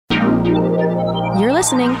You're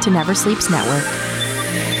listening to Never Sleeps Network.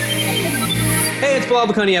 Hey, it's Bilal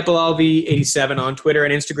at BilalV87 on Twitter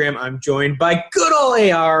and Instagram. I'm joined by good old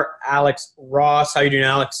AR, Alex Ross. How you doing,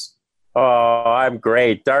 Alex? Oh, I'm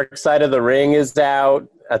great. Dark Side of the Ring is out.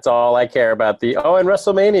 That's all I care about. And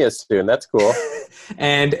WrestleMania is soon. That's cool.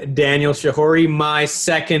 And Daniel Shahori, my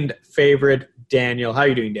second favorite Daniel. How are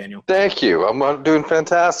you doing, Daniel? Thank you. I'm doing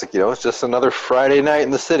fantastic. It's just another Friday night in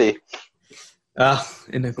the city.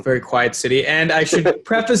 In a very quiet city. And I should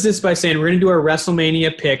preface this by saying we're going to do our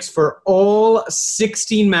WrestleMania picks for all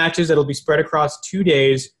 16 matches that'll be spread across 2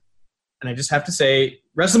 days. And I just have to say,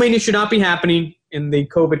 WrestleMania should not be happening in the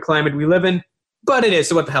COVID climate we live in, but it is.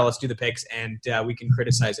 So what the hell, let's do the picks, and we can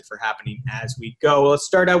criticize it for happening as we go. Well, let's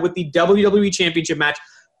start out with the WWE Championship match.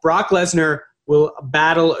 Brock Lesnar will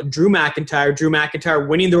battle Drew McIntyre. Drew McIntyre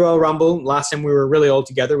winning the Royal Rumble. Last time we were really all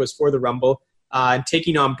together was for the Rumble. And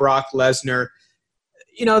taking on Brock Lesnar.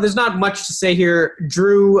 There's not much to say here.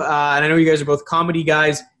 Drew, and I know you guys are both comedy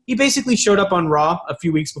guys, he basically showed up on Raw a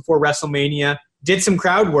few weeks before WrestleMania, did some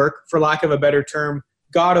crowd work, for lack of a better term,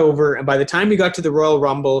 got over, and by the time he got to the Royal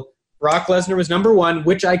Rumble, Brock Lesnar was number one,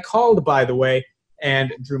 which I called, by the way,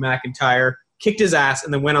 and Drew McIntyre kicked his ass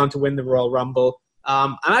and then went on to win the Royal Rumble.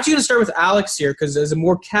 I'm actually going to start with Alex here because as a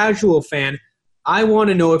more casual fan, I want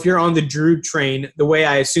to know if you're on the Drew train the way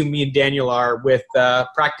I assume me and Daniel are with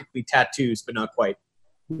practically tattoos, but not quite.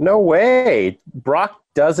 No way. Brock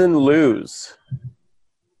doesn't lose.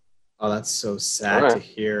 Oh, that's so sad to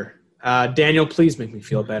hear. Daniel, please make me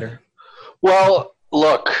feel better. Well,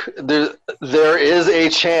 look, there is a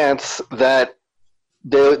chance that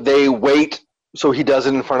they wait so he does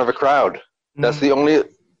it in front of a crowd. That's the only.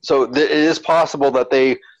 So it is possible that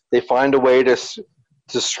they find a way to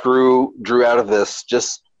screw Drew out of this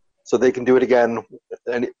just so they can do it again.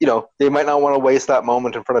 And they might not want to waste that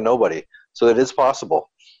moment in front of nobody. So it is possible.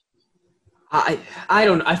 I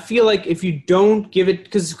don't. I feel like if you don't give it,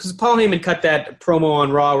 because Paul Heyman cut that promo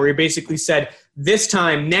on Raw where he basically said, this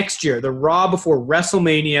time next year, the Raw before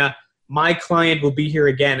WrestleMania, my client will be here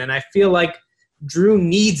again. And I feel like Drew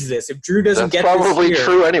needs this. If Drew doesn't get this That's probably here,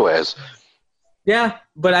 true anyways. Yeah,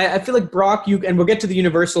 but I feel like Brock, and we'll get to the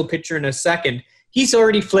Universal picture in a second, he's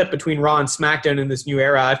already flipped between Raw and SmackDown in this new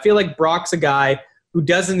era. I feel like Brock's a guy who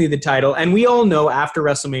doesn't need the title. And we all know after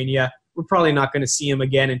WrestleMania, we're probably not going to see him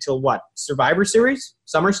again until what? Survivor Series?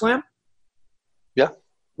 SummerSlam? Yeah.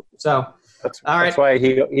 So, that's why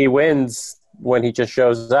he wins when he just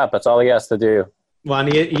shows up. That's all he has to do. Well,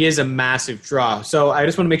 and he is a massive draw. So I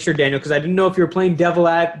just want to make sure, Daniel, because I didn't know if you were playing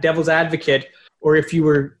devil's advocate or if you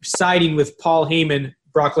were siding with Paul Heyman,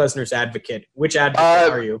 Brock Lesnar's advocate. Which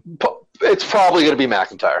advocate are you? It's probably going to be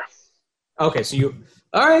McIntyre. Okay, so you...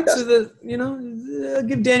 All right, yeah. So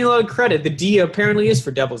give Daniel a lot of credit. The D apparently is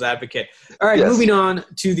for devil's advocate. All right, Moving on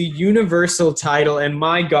to the Universal title, and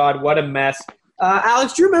my God, what a mess.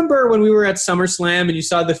 Alex, do you remember when we were at SummerSlam and you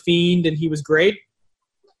saw The Fiend and he was great?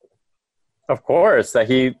 Of course, that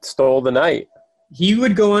he stole the night. He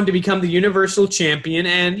would go on to become the Universal Champion,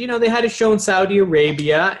 and, they had a show in Saudi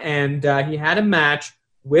Arabia, and he had a match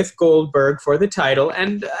with Goldberg for the title,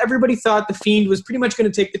 and everybody thought The Fiend was pretty much going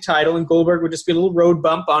to take the title, and Goldberg would just be a little road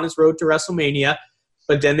bump on his road to WrestleMania.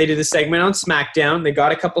 But then they did a segment on SmackDown. They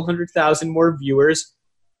got a couple 100,000 more viewers,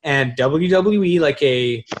 and WWE, like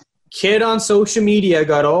a kid on social media,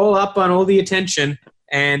 got all up on all the attention,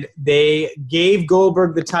 and they gave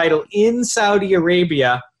Goldberg the title in Saudi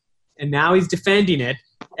Arabia, and now he's defending it,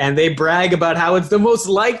 and they brag about how it's the most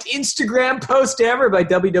liked Instagram post ever by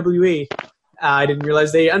WWE. I didn't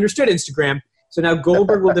realize they understood Instagram. So now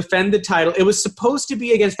Goldberg will defend the title. It was supposed to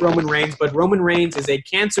be against Roman Reigns, but Roman Reigns is a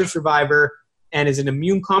cancer survivor and is an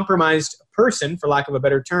immune-compromised person, for lack of a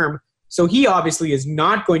better term. So he obviously is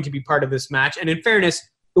not going to be part of this match. And in fairness,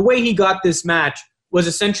 the way he got this match was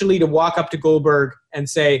essentially to walk up to Goldberg and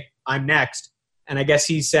say, I'm next. And I guess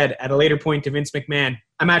he said at a later point to Vince McMahon,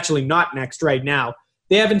 I'm actually not next right now.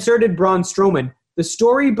 They have inserted Braun Strowman. The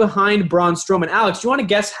story behind Braun Strowman. Alex, do you want to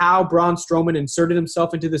guess how Braun Strowman inserted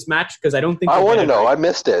himself into this match? Because I don't think I want to know. I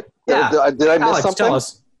missed it. Yeah. Did I miss Alex, something? Tell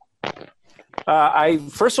us. I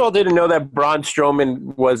first of all didn't know that Braun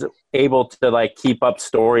Strowman was able to keep up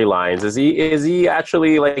storylines. Is he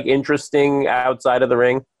actually interesting outside of the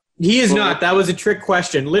ring? He is not. That was a trick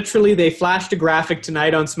question. Literally, they flashed a graphic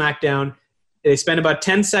tonight on SmackDown. They spent about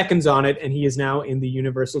 10 seconds on it, and he is now in the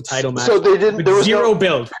Universal title match. So they didn't. There was zero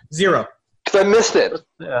build. Zero. Because I missed it.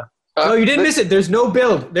 Yeah. No, you didn't miss it. There's no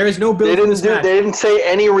build. There is no build in this match. They didn't say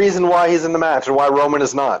any reason why he's in the match or why Roman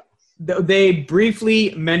is not. They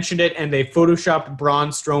briefly mentioned it, and they photoshopped Braun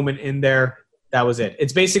Strowman in there That was it.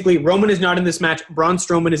 It's basically Roman is not in this match. Braun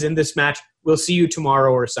Strowman is in this match. We'll see you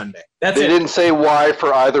tomorrow or Sunday. That's it. They didn't say why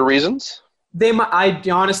for either reasons?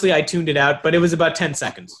 I tuned it out, but it was about 10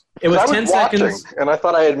 seconds. It was 10 seconds. And I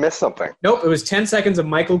thought I had missed something. Nope, it was 10 seconds of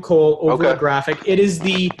Michael Cole over a graphic. It is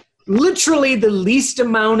literally the least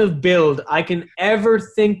amount of build I can ever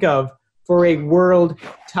think of for a world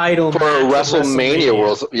title for match. For a WrestleMania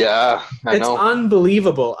world. Yeah, I know. It's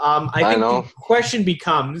unbelievable. I think the question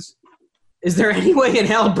becomes, is there any way in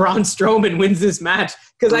hell Braun Strowman wins this match?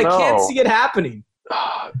 Because I can't see it happening.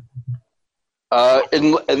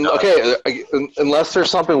 Unless there's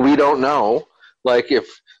something we don't know, like if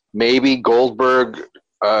maybe Goldberg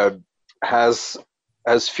has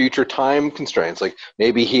future time constraints, like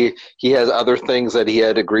maybe he has other things that he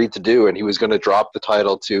had agreed to do, and he was going to drop the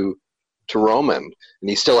title to Roman, and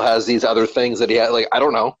he still has these other things that he had. Like I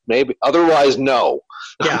don't know, maybe. Otherwise, no.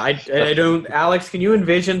 Yeah, I don't. Alex, can you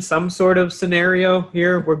envision some sort of scenario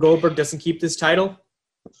here where Goldberg doesn't keep this title?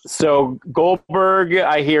 So Goldberg,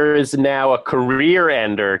 I hear, is now a career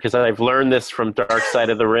ender, because I've learned this from Dark Side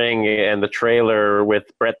of the Ring and the trailer with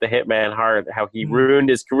Bret the Hitman Hart, how he ruined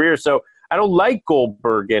his career. So I don't like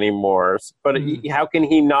Goldberg anymore, but how can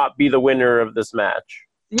he not be the winner of this match?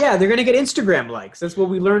 Yeah, they're going to get Instagram likes. That's what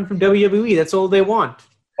we learned from WWE. That's all they want.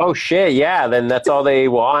 Oh, shit, yeah, then that's all they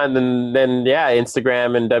want. And then, yeah,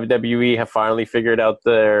 Instagram and WWE have finally figured out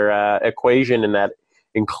their equation, and that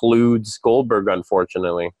includes Goldberg,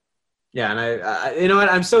 unfortunately. Yeah, and I you know what?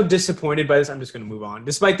 I'm so disappointed by this. I'm just going to move on.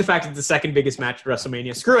 Despite the fact that the second biggest match at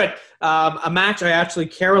WrestleMania. Screw it. A match I actually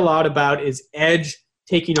care a lot about is Edge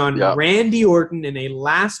taking on Randy Orton in a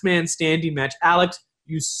last man standing match. Alex,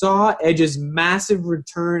 you saw Edge's massive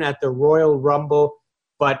return at the Royal Rumble,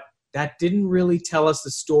 but that didn't really tell us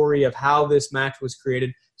the story of how this match was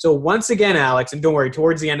created. So once again, Alex, and don't worry,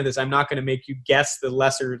 towards the end of this, I'm not going to make you guess the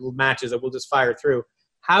lesser matches that we'll just fire through.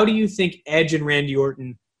 How do you think Edge and Randy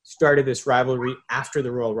Orton started this rivalry after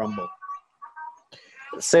the Royal Rumble?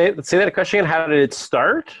 Say that question again. How did it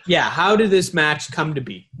start? Yeah, how did this match come to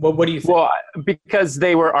be? What do you think? Well, because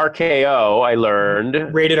they were RKO, I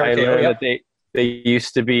learned. Rated RKO, I learned that they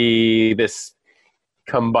used to be this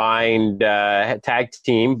combined tag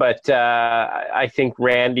team, but I think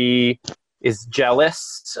Randy is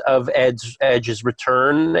jealous of Edge's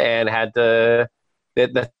return and had to.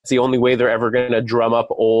 That's the only way they're ever going to drum up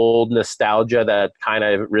old nostalgia that kind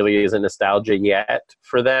of really isn't nostalgia yet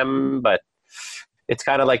for them. But it's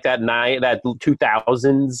kind of like that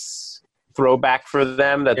 2000s throwback for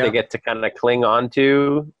them that they get to kind of cling on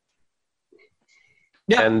to.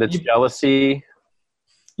 Yeah, and it's jealousy.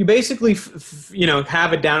 You basically,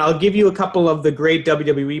 have it down. I'll give you a couple of the great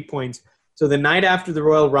WWE points. So the night after the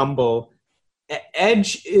Royal Rumble,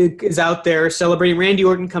 Edge is out there celebrating. Randy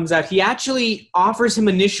Orton comes out. He actually offers him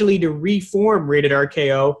initially to reform Rated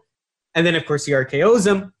RKO. And then, of course, he RKOs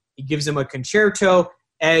him. He gives him a concerto.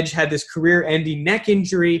 Edge had this career-ending neck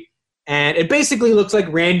injury. And it basically looks like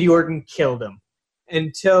Randy Orton killed him.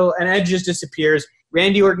 And Edge just disappears.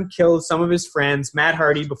 Randy Orton kills some of his friends. Matt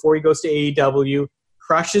Hardy, before he goes to AEW,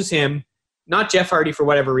 crushes him. Not Jeff Hardy for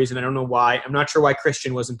whatever reason. I don't know why. I'm not sure why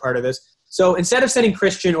Christian wasn't part of this. So instead of sending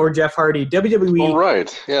Christian or Jeff Hardy, WWE... Oh,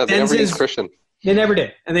 right. Yeah, they never used Christian. They never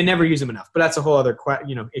did. And they never use him enough. But that's a whole other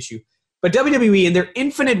issue. But WWE, in their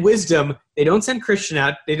infinite wisdom, they don't send Christian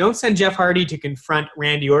out. They don't send Jeff Hardy to confront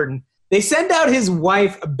Randy Orton. They send out his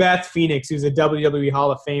wife, Beth Phoenix, who's a WWE Hall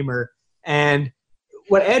of Famer. And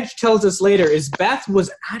what Edge tells us later is Beth was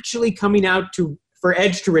actually coming out for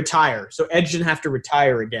Edge to retire. So Edge didn't have to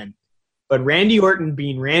retire again. But Randy Orton,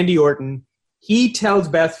 being Randy Orton, he tells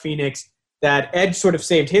Beth Phoenix that Edge sort of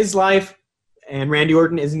saved his life, and Randy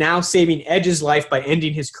Orton is now saving Edge's life by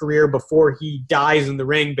ending his career before he dies in the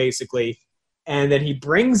ring, basically. And then he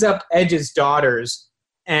brings up Edge's daughters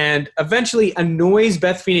and eventually annoys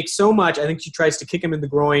Beth Phoenix so much, I think she tries to kick him in the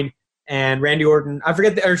groin, and Randy Orton,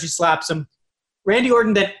 or she slaps him. Randy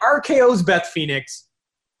Orton then RKOs Beth Phoenix,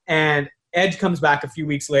 and Edge comes back a few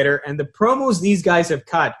weeks later, and the promos these guys have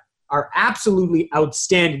cut are absolutely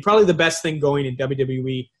outstanding. Probably the best thing going in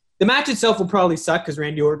WWE. The match itself will probably suck because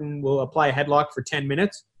Randy Orton will apply a headlock for 10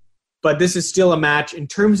 minutes. But this is still a match. In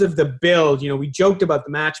terms of the build, we joked about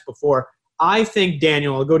the match before. I think,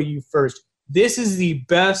 Daniel, I'll go to you first. This is the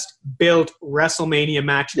best built WrestleMania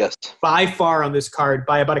match by far on this card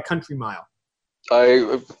by about a country mile.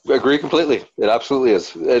 I agree completely. It absolutely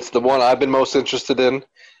is. It's the one I've been most interested in.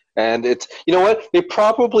 And it's, you know what?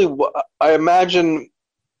 I imagine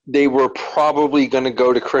they were probably going to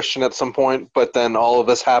go to Christian at some point, but then all of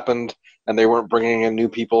this happened and they weren't bringing in new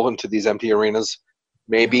people into these empty arenas,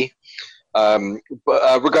 maybe. But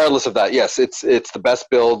regardless of that, yes, it's the best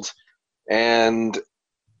build. and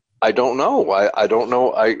I don't know. I don't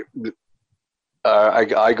know.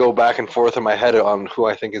 I go back and forth in my head on who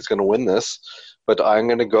I think is going to win this, but I'm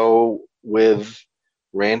going to go with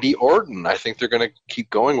Randy Orton. I think they're going to keep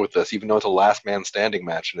going with this, even though it's a last man standing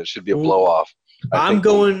match and it should be a blow off. I'm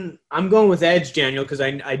going with Edge, Daniel, because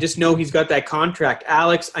I just know he's got that contract.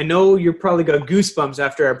 Alex, I know you're probably got goosebumps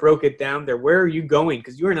after I broke it down there. Where are you going?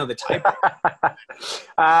 Because you are now the tiebreaker.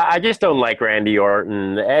 I just don't like Randy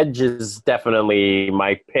Orton. Edge is definitely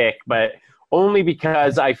my pick, but only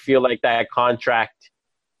because I feel like that contract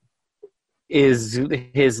is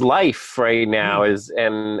his life right now,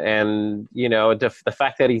 and you know, the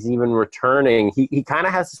fact that he's even returning, he kind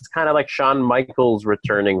of has this kind of like Shawn Michaels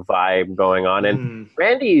returning vibe going on, and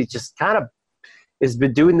Randy just kind of has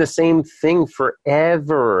been doing the same thing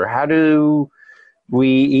forever. How do we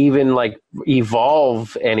even like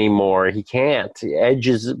evolve anymore? He can't.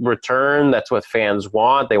 Edge's return, that's what fans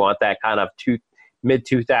want. They want that kind of mid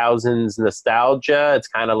 2000s nostalgia. It's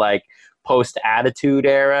kind of like post Attitude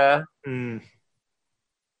Era.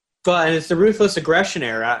 But and it's the Ruthless Aggression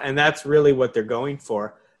era, and that's really what they're going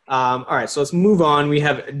for. All right, so let's move on. We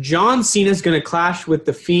have John Cena's going to clash with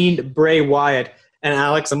The Fiend, Bray Wyatt. And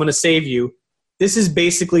Alex, I'm going to save you. This is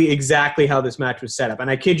basically exactly how this match was set up. And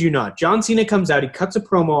I kid you not. John Cena comes out. He cuts a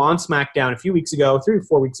promo on SmackDown a few weeks ago, 3 or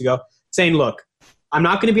 4 weeks ago, saying, look, I'm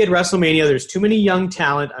not going to be at WrestleMania. There's too many young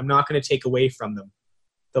talent. I'm not going to take away from them.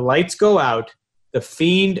 The lights go out. The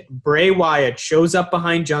Fiend, Bray Wyatt, shows up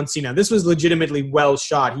behind John Cena. This was legitimately well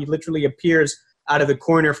shot. He literally appears out of the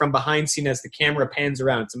corner from behind Cena as the camera pans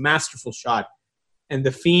around. It's a masterful shot. And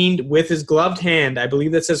the Fiend, with his gloved hand, I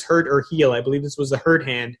believe that says hurt or heel, I believe this was the hurt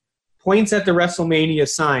hand, points at the WrestleMania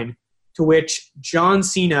sign, to which John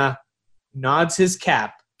Cena nods his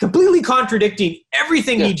cap, completely contradicting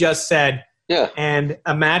everything he just said. Yeah. And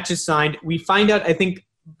a match is signed. We find out, I think,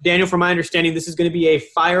 Daniel, from my understanding, this is going to be a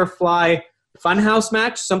Firefly Funhouse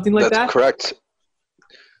match, something like that? That's correct.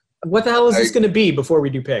 What the hell is this going to be before we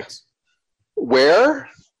do picks? Where?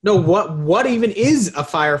 No, what even is a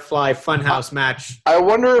Firefly Funhouse match? I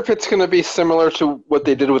wonder if it's going to be similar to what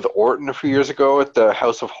they did with Orton a few years ago at the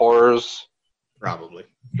House of Horrors. Probably.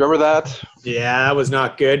 Remember that? Yeah, that was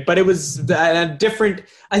not good. But it was a different...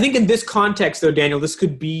 I think in this context, though, Daniel, this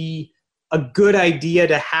could be a good idea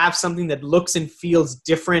to have something that looks and feels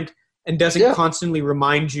different and doesn't constantly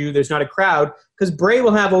remind you there's not a crowd, because Bray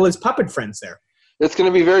will have all his puppet friends there. It's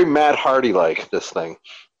going to be very Matt Hardy-like, this thing.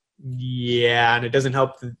 Yeah, and it doesn't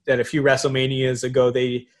help that a few WrestleManias ago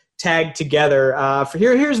they tagged together.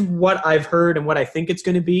 Here's what I've heard and what I think it's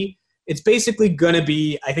going to be. It's basically going to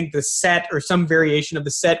be, I think, the set or some variation of the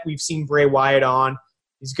set we've seen Bray Wyatt on.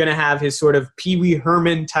 He's going to have his sort of Pee Wee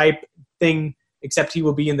Herman type thing, except he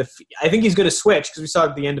will be in the... I think he's going to switch, because we saw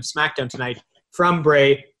at the end of SmackDown tonight, from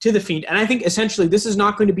Bray to The Fiend. And I think essentially this is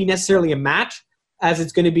not going to be necessarily a match, as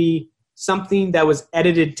it's going to be something that was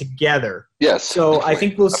edited together. Yes. So definitely. I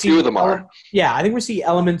think we'll see... A few of them are. Yeah, I think we'll see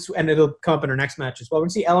elements, and it'll come up in our next match as well. We'll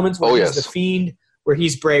see elements where he's The Fiend, where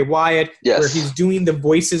he's Bray Wyatt, where he's doing the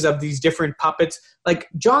voices of these different puppets. Like,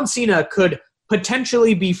 John Cena could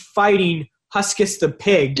potentially be fighting Huskus the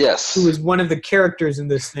Pig, who is one of the characters in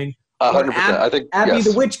this thing. 100%. I think Abby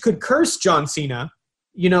the Witch could curse John Cena.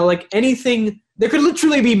 You know, like anything, there could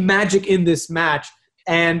literally be magic in this match,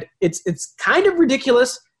 and it's kind of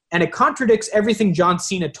ridiculous, and it contradicts everything John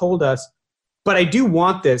Cena told us, but I do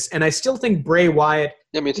want this, and I still think Bray Wyatt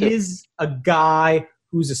is a guy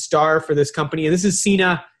who's a star for this company, and this is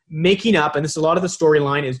Cena making up, and this is a lot of the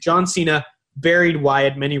storyline, is John Cena buried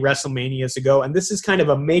Wyatt many WrestleManias ago, and this is kind of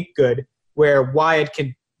a make-good where Wyatt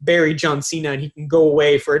can bury John Cena, and he can go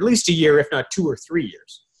away for at least a year, if not 2 or 3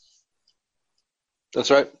 years. That's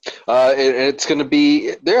right. It's going to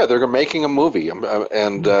be there. They're making a movie, and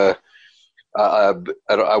I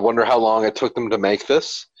wonder how long it took them to make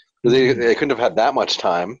this. They couldn't have had that much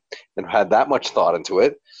time and had that much thought into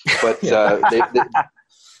it, but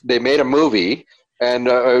they made a movie, and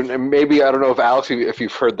maybe, I don't know if Alex, if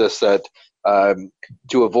you've heard this, that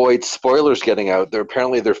to avoid spoilers getting out, they're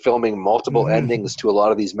filming multiple endings to a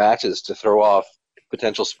lot of these matches to throw off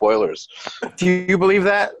potential spoilers. Do you believe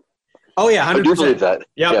that? Oh yeah, 100%. I do believe that.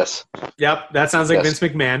 Yep. Yes. Yep. That sounds like Vince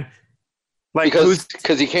McMahon. Like,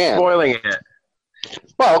 because he can. Spoiling it.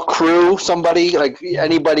 Well, crew, somebody, like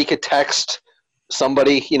anybody could text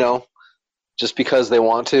somebody, just because they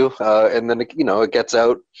want to, and then it gets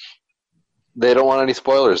out. They don't want any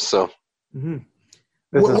spoilers, so I'm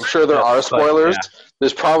sure there are spoilers.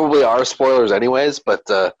 There's probably are spoilers anyways, but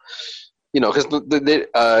because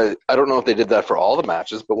I don't know if they did that for all the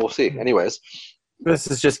matches, but we'll see. Anyways.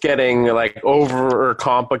 This is just getting like over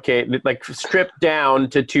complicated, like stripped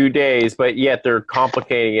down to 2 days, but yet they're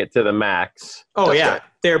complicating it to the max. Oh, That's yeah. right.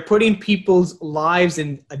 They're putting people's lives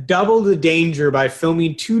in double the danger by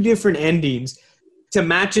filming 2 different endings to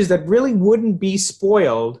matches that really wouldn't be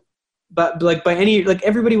spoiled, but like by any, like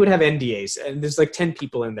everybody would have NDAs, and there's like 10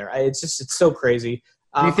 people in there. It's so crazy.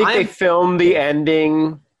 Do you think they film the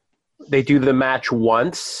ending, they do the match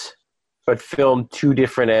once, but film 2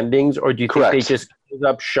 different endings, or do you think they just close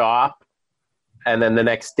up shop and then the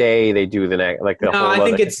next day they do the next, like the whole? I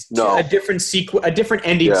think it's a different a different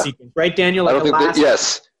ending sequence, right, Daniel? Like I don't think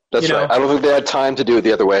yes, that's right. I don't think they had time to do it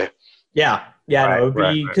the other way. Yeah, no, it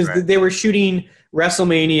would be because they were shooting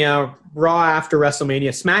WrestleMania, Raw after WrestleMania,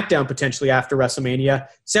 SmackDown potentially after WrestleMania,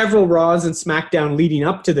 several Raws and SmackDown leading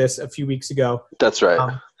up to this a few weeks ago. That's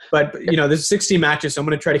right. But there's 60 matches, so I'm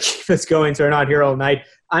going to try to keep this going so we're not here all night.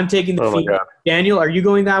 I'm taking the Fiend. Daniel, are you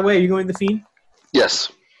going that way? Are you going the Fiend?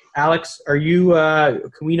 Yes. Alex, are you?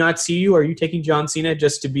 Can we not see you? Are you taking John Cena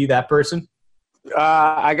just to be that person?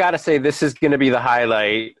 I gotta say, this is going to be the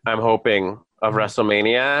highlight, I'm hoping, of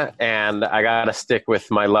WrestleMania, and I gotta stick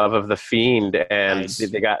with my love of the Fiend, and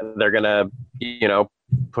they're gonna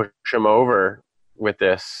push him over with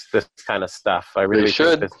this kind of stuff. I really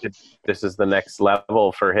think this is the next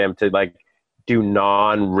level for him to like do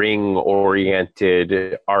non-ring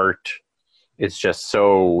oriented art. It's just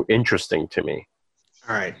so interesting to me.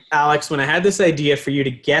 All right, Alex, when I had this idea for you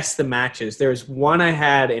to guess the matches, there's one I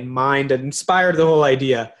had in mind that inspired the whole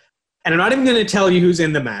idea. And I'm not even going to tell you who's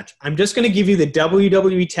in the match. I'm just going to give you the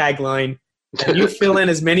WWE tagline, and you fill in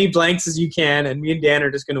as many blanks as you can, and me and Dan are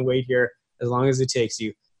just going to wait here as long as it takes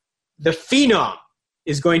you. The Phenom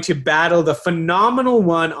is going to battle the Phenomenal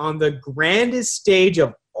One on the grandest stage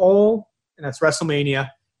of all, and that's WrestleMania,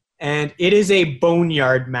 and it is a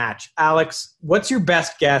boneyard match. Alex, what's your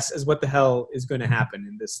best guess as what the hell is going to happen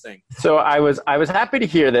in this thing? So I was happy to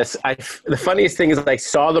hear this. The funniest thing is I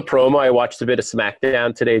saw the promo. I watched a bit of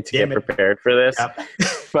SmackDown today to get prepared for this. Yep.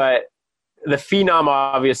 But the Phenom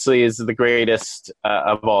obviously is the greatest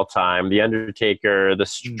of all time. The Undertaker, the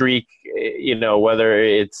streak, whether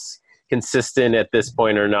it's consistent at this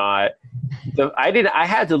point or not. I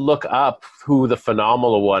had to look up who the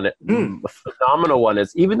phenomenal one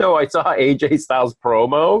is. Even though I saw AJ Styles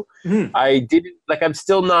promo, I didn't I'm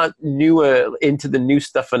still not into the new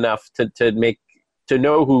stuff enough to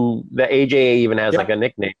know who the AJ even has like a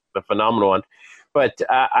nickname, the phenomenal one. But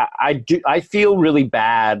I feel really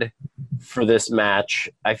bad for this match.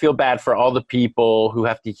 I feel bad for all the people who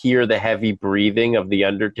have to hear the heavy breathing of the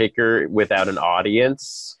Undertaker without an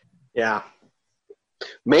audience. Yeah.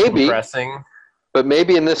 Maybe. Depressing. But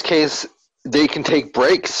maybe in this case they can take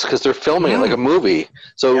breaks because they're filming it like a movie.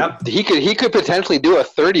 So he could potentially do a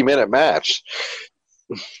 30-minute match.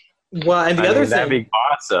 Well, and the other thing, that'd be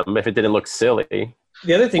awesome if it didn't look silly.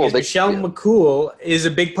 The other thing is Michelle McCool is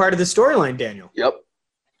a big part of the storyline, Daniel. Yep.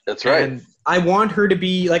 That's right. And I want her to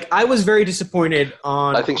be I was very disappointed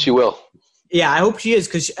on. I think she will. Yeah, I hope she is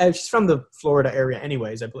because she's from the Florida area,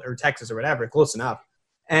 anyways, or Texas or whatever, close enough.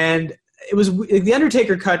 And it was the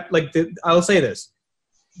Undertaker cut. I'll say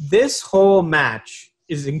this whole match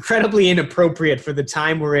is incredibly inappropriate for the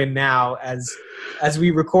time we're in now. As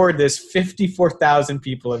we record this, 54,000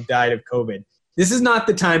 people have died of COVID. This is not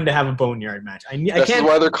the time to have a boneyard match. That's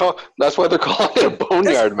why they're calling it a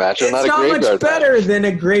boneyard match and not a graveyard match. It's not much better than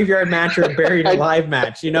a graveyard match or a buried alive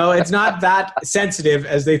match. It's not that sensitive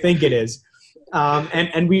as they think it is.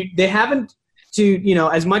 They haven't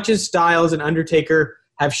as much as Styles and Undertaker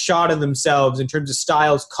have shot of themselves in terms of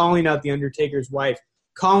Styles calling out The Undertaker's wife,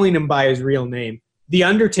 calling him by his real name. The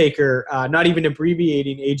Undertaker, not even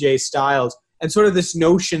abbreviating AJ Styles, and sort of this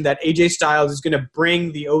notion that AJ Styles is going to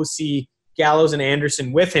bring the OC Gallows and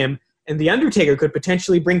Anderson with him, and The Undertaker could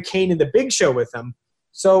potentially bring Kane and the Big Show with him.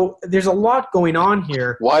 So there's a lot going on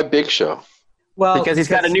here. Why Big Show? Well, because he's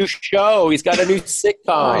got a new show. He's got a new sitcom.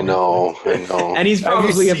 I know. And he's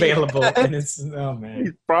probably available. And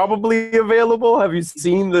He's probably available. Have you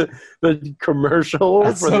seen the commercial?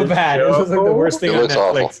 That's so bad. It looks like the worst thing on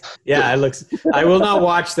Netflix. Awful. Yeah, it looks. I will not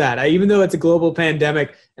watch that. Even though it's a global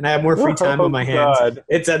pandemic and I have more free time on my hands,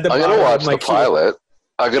 it's at the bottom. I'm gonna watch the pilot.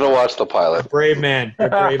 I'm gonna watch the pilot. Brave man, you're a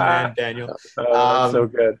brave man, Daniel. So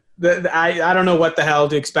good. I don't know what the hell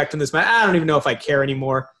to expect in this match. I don't even know if I care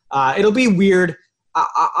anymore. It'll be weird.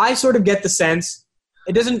 I sort of get the sense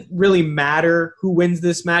it doesn't really matter who wins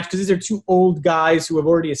this match because these are 2 old guys who have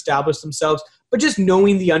already established themselves. But just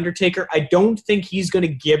knowing The Undertaker, I don't think he's going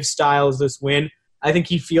to give Styles this win. I think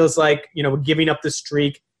he feels like, giving up the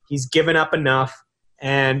streak, he's given up enough.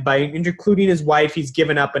 And by including his wife, he's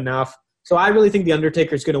given up enough. So I really think The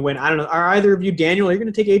Undertaker's going to win. I don't know. Are either of you, Daniel, are you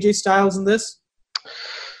going to take AJ Styles in this?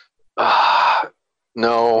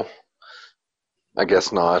 No. I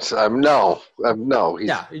guess not. No.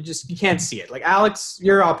 Yeah, you can't see it. Like, Alex,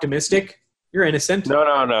 you're optimistic. You're innocent. No.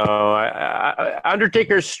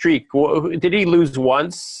 Undertaker's streak. Did he lose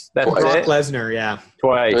once? That's Brock it? Lesnar, yeah.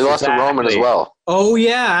 Twice. He lost to Roman as well. Oh,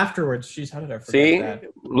 yeah, afterwards. Jeez, how did I forget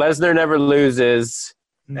that? Lesnar never loses.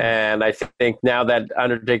 And I think now that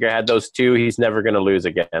Undertaker had those two, he's never going to lose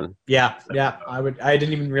again. Yeah. I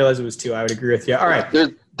didn't even realize it was two. I would agree with you. All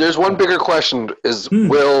right. There's one bigger question: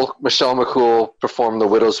 will Michelle McCool perform the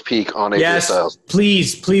Widow's Peak on AJ Styles?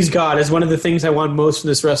 Please, God, is one of the things I want most from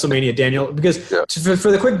this WrestleMania, Daniel. Because for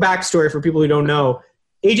the quick backstory for people who don't know,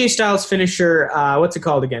 AJ Styles' finisher, what's it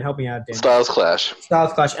called again? Help me out, Daniel. Styles Clash.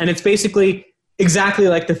 And it's basically exactly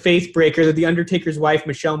like the Faith Breaker that the Undertaker's wife,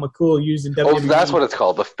 Michelle McCool, used in WWE. Oh, that's what it's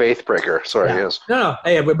called, the Faith Breaker. Sorry, yes. No.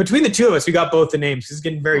 Hey, but between the two of us, we got both the names. It's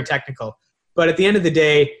getting very technical. But at the end of the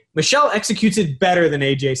day, Michelle executes it better than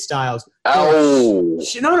AJ Styles. Oh.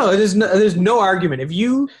 No, there's no argument. If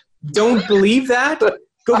you don't believe that,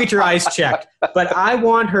 go get your eyes checked. But I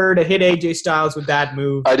want her to hit AJ Styles with that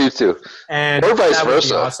move. I do too. And or vice that would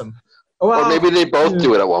versa. be awesome. Well, or maybe they both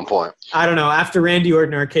do it at one point. I don't know. After Randy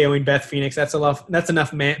Orton RKOing Beth Phoenix, that's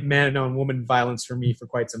enough man on woman violence for me for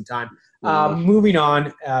quite some time. Moving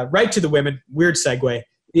on, right to the women. Weird segue.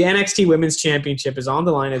 The NXT Women's Championship is on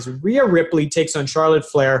the line as Rhea Ripley takes on Charlotte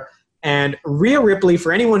Flair. And Rhea Ripley,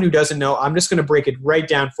 for anyone who doesn't know, I'm just going to break it right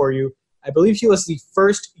down for you. I believe she was the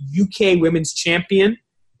first UK Women's Champion.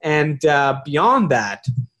 And beyond that,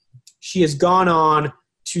 she has gone on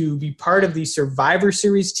to be part of the Survivor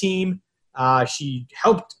Series team. She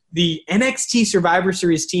helped the NXT Survivor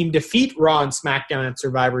Series team defeat Raw and SmackDown at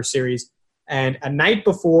Survivor Series. And a night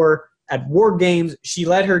before, at War Games, she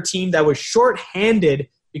led her team that was shorthanded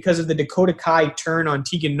because of the Dakota Kai turn on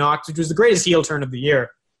Tegan Nox, which was the greatest heel turn of the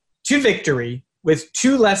year, to victory with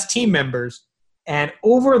two less team members. And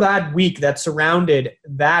over that week that surrounded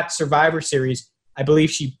that Survivor Series, I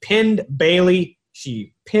believe she pinned Bayley,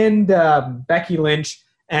 she pinned Becky Lynch,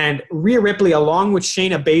 and Rhea Ripley, along with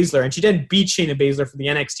Shayna Baszler, and she didn't beat Shayna Baszler for the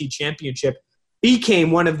NXT Championship, became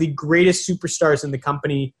one of the greatest superstars in the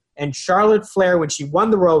company. And Charlotte Flair, when she won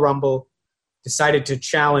the Royal Rumble, decided to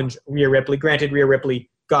challenge Rhea Ripley. Granted, Rhea Ripley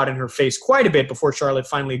got in her face quite a bit before Charlotte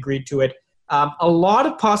finally agreed to it. A lot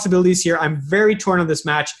of possibilities here. I'm very torn on this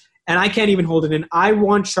match, and I can't even hold it in. I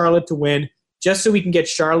want Charlotte to win just so we can get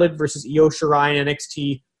Charlotte versus Io Shirai in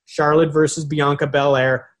NXT, Charlotte versus Bianca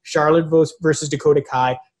Belair, Charlotte versus Dakota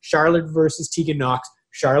Kai, Charlotte versus Tegan Nox,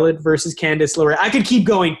 Charlotte versus Candice LeRae. I could keep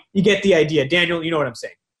going. You get the idea. Daniel, you know what I'm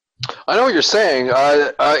saying. I know what you're saying.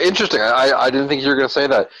 Interesting. I didn't think you were going to say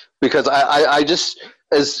that because I just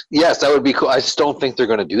yes, that would be cool. I just don't think they're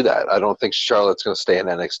going to do that. I don't think Charlotte's going to stay in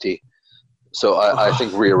NXT. So I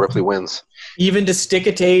think Rhea Ripley wins. Even to stick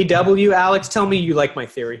it to AEW, Alex, tell me you like my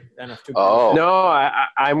theory. No,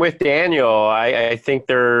 I'm with Daniel. I think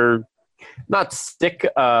they're not sick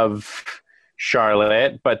of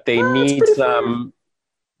Charlotte, but they need some.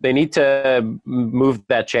 They need to move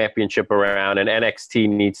that championship around, and NXT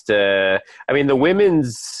needs to. I mean, the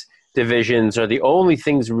women's divisions are the only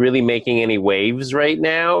things really making any waves right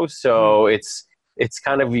now. So it's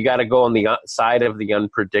kind of, you got to go on the side of the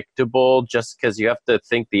unpredictable, just because you have to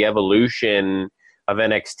think the evolution of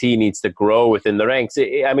NXT needs to grow within the ranks.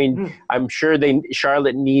 I mean, I'm sure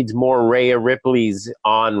Charlotte needs more Rhea Ripley's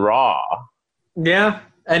on Raw. Yeah,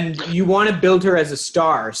 and you want to build her as a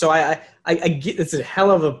star. So I get, it's a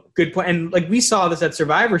hell of a good point. And like we saw this at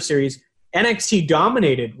Survivor Series, NXT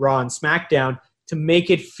dominated Raw and SmackDown to make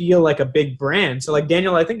it feel like a big brand. So like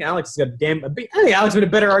Daniel, I think Alex has got I think Alex had a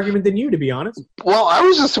better argument than you, to be honest. Well, I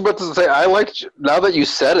was just about to say, now that you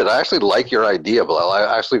said it, I actually like your idea, Bilal.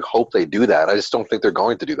 I actually hope they do that. I just don't think they're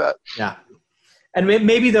going to do that. Yeah. And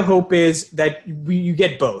maybe the hope is that you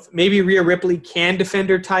get both. Maybe Rhea Ripley can defend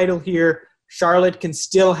her title here. Charlotte can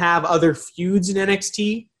still have other feuds in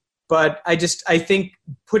NXT. But I think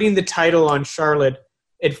putting the title on Charlotte,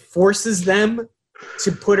 it forces them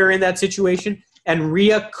to put her in that situation. And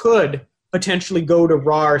Rhea could potentially go to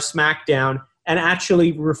Raw or SmackDown and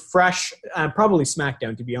actually refresh, probably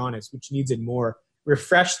SmackDown, to be honest, which needs it more,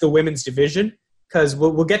 refresh the women's division. Because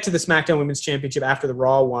we'll get to the SmackDown Women's Championship after the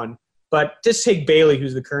Raw one. But just take Bayley,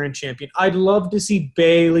 who's the current champion. I'd love to see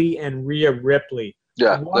Bayley and Rhea Ripley.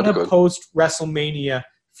 Yeah, what a post-WrestleMania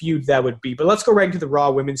feud that would be. But let's go right into the Raw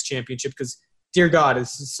Women's Championship because, dear God,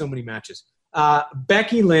 this is so many matches.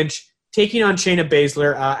 Becky Lynch taking on Shayna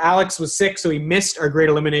Baszler. Alex was sick, so he missed our Great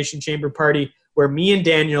Elimination Chamber party where me and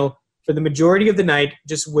Daniel, for the majority of the night,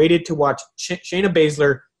 just waited to watch Shayna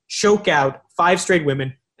Baszler choke out 5 straight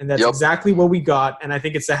women, and that's exactly what we got. And I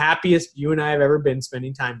think it's the happiest you and I have ever been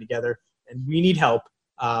spending time together, and we need help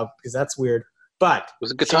because that's weird. But it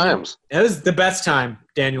was good times. It was the best time,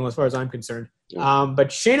 Daniel, as far as I'm concerned. But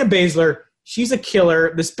Shayna Baszler, she's a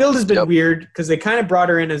killer. This build has been weird because they kind of brought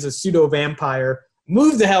her in as a pseudo-vampire.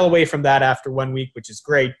 Moved the hell away from that after 1 week, which is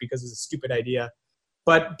great because it's a stupid idea.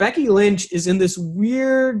 But Becky Lynch is in this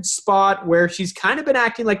weird spot where she's kind of been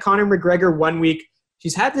acting like Conor McGregor 1 week.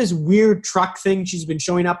 She's had this weird truck thing. She's been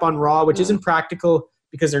showing up on Raw, which isn't practical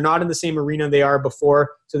because they're not in the same arena they are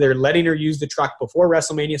before. So they're letting her use the truck before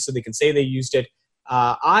WrestleMania so they can say they used it.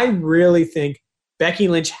 I really think Becky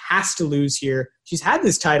Lynch has to lose here. She's had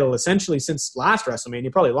this title essentially since last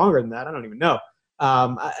WrestleMania, probably longer than that. I don't even know.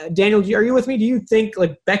 Daniel, are you with me? Do you think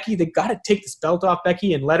like Becky, they got to take this belt off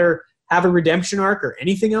Becky and let her have a redemption arc or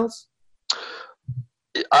anything else?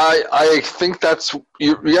 I think that's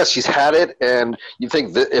yes, she's had it, and you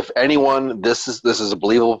think that if anyone, this is a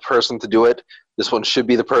believable person to do it. This one should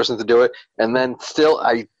be the person to do it, and then still,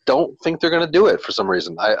 I don't think they're going to do it for some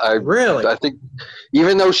reason. I think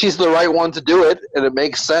even though she's the right one to do it, and it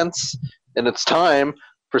makes sense, and it's time.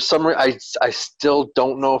 For some reason, I still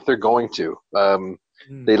don't know if they're going to.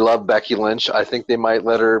 They love Becky Lynch. I think they might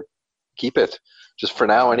let her keep it, just for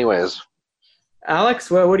now anyways.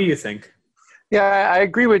 Alex, what do you think? Yeah, I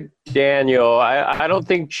agree with Daniel. I don't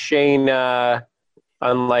think Shayna,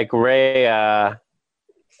 unlike Rhea,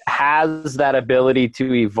 has that ability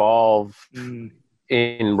to evolve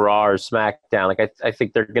in Raw or SmackDown. Like I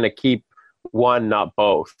think they're going to keep one, not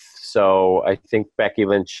both. So I think Becky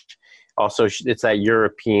Lynch also, it's that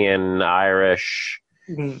European, Irish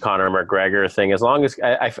Conor McGregor thing. As long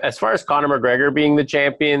as far as Conor McGregor being the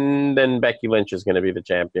champion, then Becky Lynch is going to be the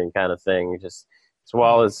champion kind of thing. Just as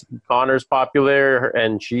well as Conor's popular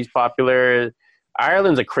and she's popular.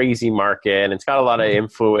 Ireland's a crazy market and it's got a lot of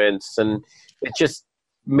influence and it just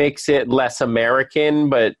makes it less American,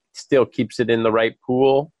 but still keeps it in the right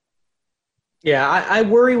pool. Yeah, I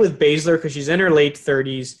worry with Baszler because she's in her late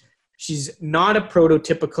 30s. She's not a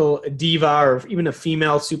prototypical diva or even a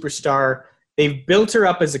female superstar. They've built her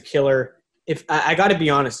up as a killer. If I got to be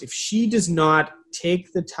honest, if she does not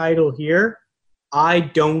take the title here, I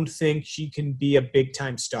don't think she can be a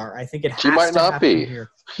big-time star. I think she might not be here.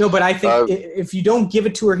 No, but I think if you don't give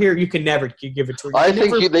it to her here, you can never give it to her. I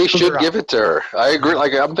think they should give it to her. I agree.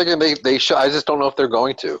 Like I'm thinking they should. I just don't know if they're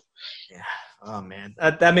going to. Yeah. Oh man,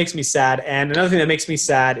 that makes me sad. And another thing that makes me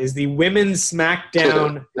sad is the women's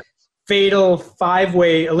SmackDown fatal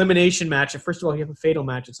 5-way elimination match. And first of all, you have a fatal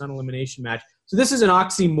match. It's not an elimination match. So this is an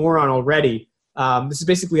oxymoron already. This is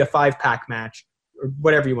basically a 5-pack match or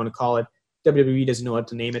whatever you want to call it. WWE doesn't know what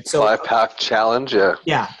to name it. So 5-pack challenge, yeah.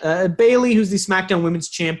 Yeah. Bayley, who's the SmackDown Women's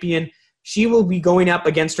Champion, she will be going up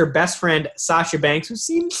against her best friend, Sasha Banks, who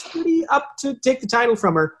seems pretty up to take the title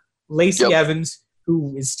from her. Lacey Evans,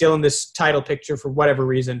 who is still in this title picture for whatever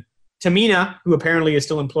reason. Tamina, who apparently is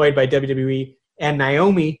still employed by WWE. And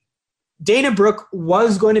Naomi. Dana Brooke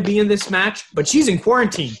was going to be in this match, but she's in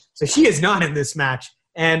quarantine, so she is not in this match.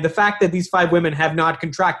 And the fact that these 5 women have not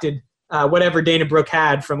contracted whatever Dana Brooke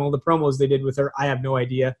had from all the promos they did with her, I have no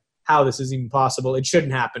idea how this is even possible. It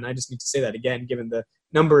shouldn't happen. I just need to say that again, given the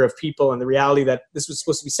number of people and the reality that this was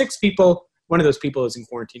supposed to be 6 people. One of those people is in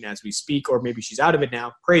quarantine as we speak, or maybe she's out of it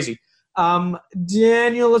now. Crazy.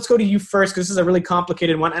 Daniel, let's go to you first because this is a really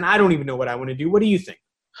complicated one, and I don't even know what I want to do. What do you think?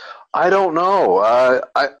 I don't know.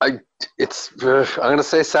 I'm going to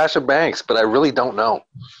say Sasha Banks, but I really don't know.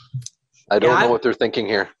 I don't know what they're thinking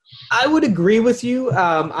here. I would agree with you.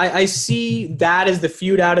 I see that as the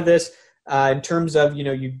feud out of this in terms of,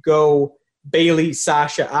 you go Bayley,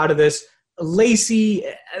 Sasha out of this. Lacey,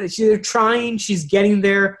 they're trying. She's getting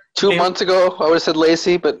there. 2 months ago, I would have said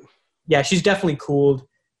Lacey, but... Yeah, she's definitely cooled.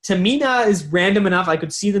 Tamina is random enough. I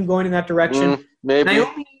could see them going in that direction. Maybe.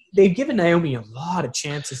 Naomi, they've given Naomi a lot of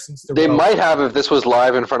chances since the They might have if this was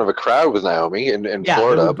live in front of a crowd with Naomi in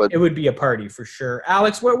Florida. It would be a party for sure.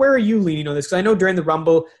 Alex, where are you leaning on this? Because I know during the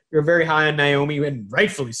Rumble, you're very high on Naomi, and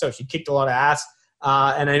rightfully so. She kicked a lot of ass.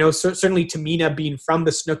 And I know certainly Tamina being from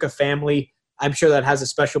the Snuka family, I'm sure that has a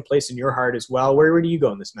special place in your heart as well. Where do you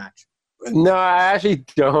go in this match? No, I actually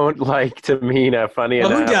don't like Tamina, funny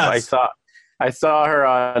enough. Who does? I saw her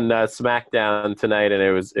on SmackDown tonight, and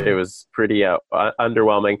it was pretty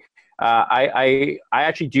underwhelming. I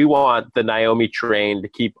actually do want the Naomi train to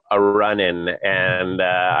keep a running, and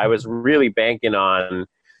I was really banking on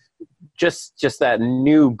just that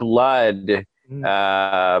new blood.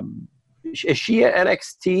 Is she at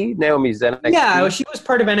NXT? Naomi's NXT. Yeah, she was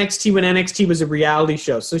part of NXT when NXT was a reality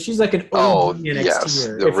show, so she's like an OG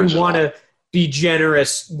NXT-er. If we want to be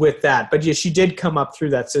generous with that. But yeah, she did come up through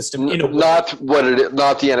that system in a way. Not what it is,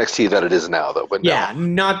 not the NXT that it is now, though. But yeah,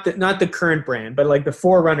 no. not the current brand, but like the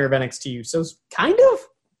forerunner of NXT. So it's kind of.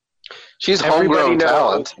 She's homegrown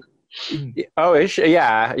talent. Oh, is she?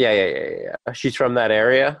 Yeah. She's from that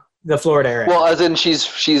area. The Florida area. Well, as in she's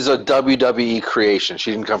a WWE creation.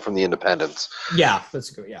 She didn't come from the independents. Yeah, that's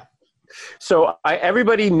good. Yeah. So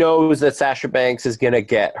everybody knows that Sasha Banks is going to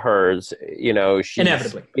get hers. You know, she's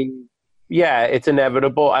inevitably. Yeah, it's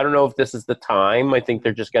inevitable. I don't know if this is the time. I think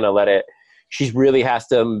they're just going to let it. She really has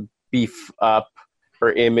to beef up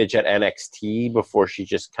her image at NXT before she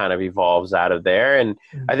just kind of evolves out of there. And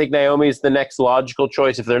I think Naomi is the next logical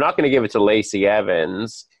choice. If they're not going to give it to Lacey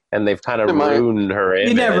Evans, and they've kind of ruined her image.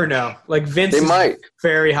 You never know. Like Vince is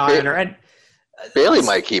very high on her. And Bailey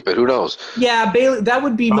might keep it. Who knows? Yeah, Bailey. That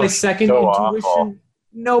would be my second intuition. Awful.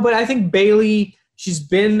 No, but I think Bailey.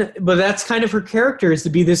 But that's kind of her character, is to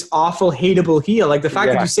be this awful, hateable heel. Like the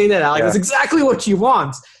fact that you say that, Alex, is exactly what she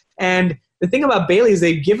wants. And the thing about Bailey is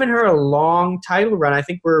they've given her a long title run. I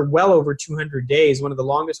think we're well over 200 days, one of the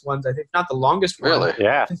longest ones. I think not the longest one.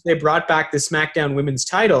 Yeah. Since they brought back the SmackDown Women's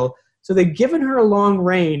title. So they've given her a long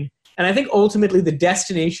reign. And I think ultimately the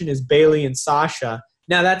destination is Bailey and Sasha.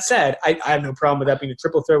 Now, that said, I have no problem with that being a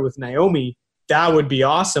triple threat with Naomi. That would be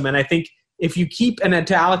awesome. And I think if you keep, and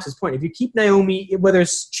to Alex's point, if you keep Naomi, whether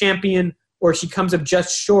it's champion or she comes up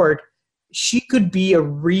just short, she could be a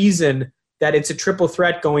reason that it's a triple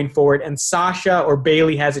threat going forward, and Sasha or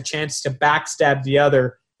Bailey has a chance to backstab the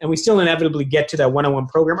other, and we still inevitably get to that one-on-one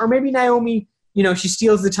program. Or maybe Naomi, she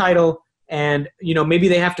steals the title, and, maybe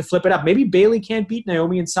they have to flip it up. Maybe Bailey can't beat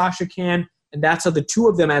Naomi and Sasha can, and that's how the two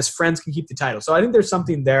of them as friends can keep the title. So I think there's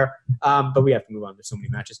something there, but we have to move on. There's so many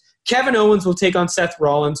matches. Kevin Owens will take on Seth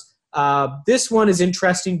Rollins. This one is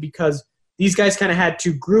interesting because these guys kind of had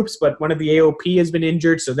two groups, but one of the AOP has been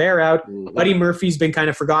injured, so they're out. Mm-hmm. Buddy Murphy's been kind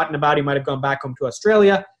of forgotten about. He might have gone back home to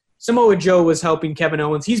Australia. Samoa Joe was helping Kevin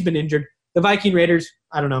Owens. He's been injured. The Viking Raiders,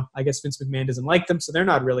 I don't know. I guess Vince McMahon doesn't like them, so they're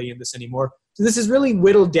not really in this anymore. So this is really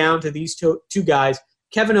whittled down to these two guys.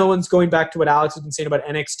 Kevin Owens, going back to what Alex has been saying about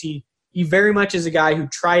NXT, he very much is a guy who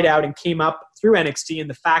tried out and came up through NXT, and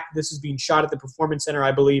the fact that this is being shot at the Performance Center,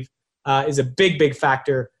 I believe, is a big, big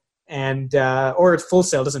factor. And or it's Full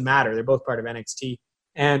Sail, doesn't matter. They're both part of NXT.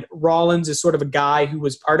 And Rollins is sort of a guy who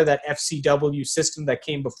was part of that FCW system that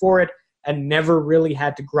came before it and never really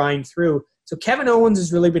had to grind through. So Kevin Owens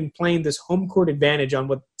has really been playing this home court advantage on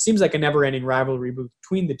what seems like a never-ending rivalry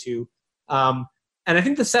between the two. And I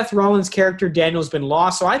think the Seth Rollins character, Daniel's been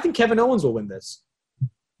lost, so I think Kevin Owens will win this.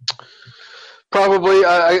 Probably.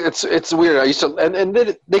 It's weird. I used to,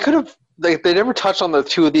 and they could have. They never touched on the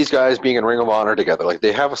two of these guys being in Ring of Honor together. Like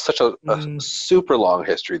they have such a super long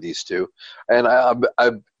history, these two, and I'm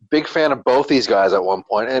a big fan of both these guys at one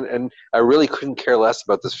point, and I really couldn't care less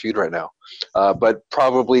about this feud right now. But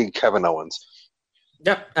probably Kevin Owens.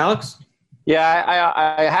 Yep, Alex. Yeah,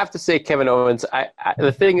 I have to say Kevin Owens.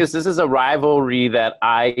 The thing is, this is a rivalry that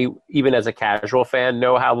I, even as a casual fan,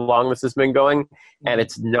 know how long this has been going, and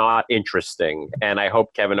it's not interesting. And I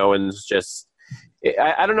hope Kevin Owens just.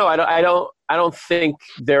 I don't know. I don't think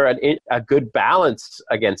they're a good balance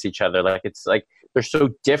against each other. Like it's like they're so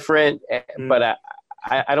different, but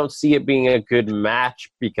I don't see it being a good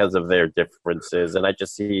match because of their differences. And I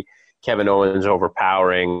just see Kevin Owens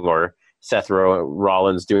overpowering or Seth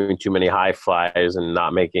Rollins doing too many high flies and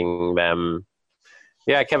not making them.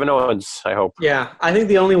 Yeah, Kevin Owens, I hope. Yeah, I think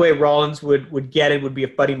the only way Rollins would get it would be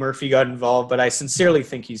if Buddy Murphy got involved, but I sincerely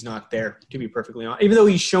think he's not there, to be perfectly honest. Even though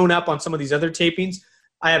he's shown up on some of these other tapings,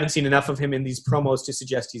 I haven't seen enough of him in these promos to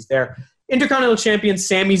suggest he's there. Intercontinental Champion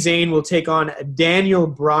Sami Zayn will take on Daniel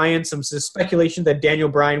Bryan. Some speculation that Daniel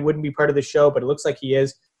Bryan wouldn't be part of the show, but it looks like he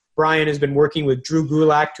is. Bryan has been working with Drew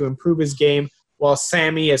Gulak to improve his game, while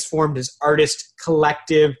Sami has formed his artist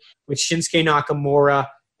collective with Shinsuke Nakamura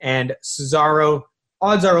and Cesaro.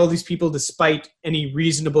 Odds are all these people, despite any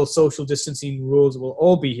reasonable social distancing rules, will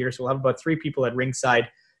all be here. So we'll have about 3 people at ringside.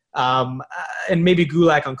 And maybe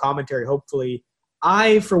Gulak on commentary, hopefully.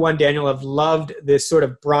 I, for one, Daniel, have loved this sort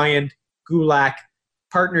of Bryan-Gulak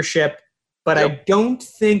partnership, but I don't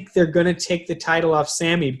think they're going to take the title off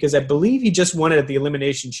Sami because I believe he just won it at the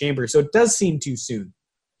Elimination Chamber. So it does seem too soon.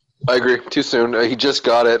 I agree. Too soon. He just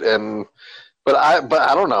got it, But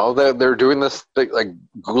I don't know. They're doing this thing, like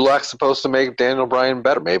Gulak's supposed to make Daniel Bryan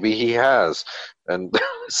better. Maybe he has, and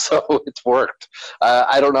so it's worked.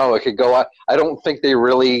 I don't know. It could go. I don't think they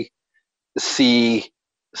really see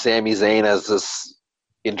Sami Zayn as this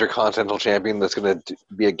intercontinental champion that's going to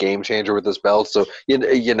be a game changer with this belt. So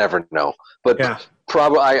you never know. But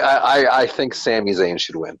probably I think Sami Zayn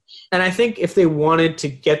should win. And I think if they wanted to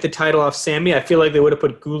get the title off Sami, I feel like they would have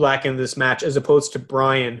put Gulak in this match as opposed to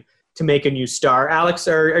Bryan to make a new star. Alex,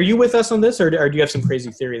 are you with us on this, or do you have some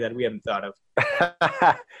crazy theory that we haven't thought of?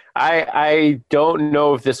 I don't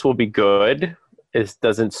know if this will be good. It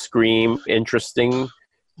doesn't scream interesting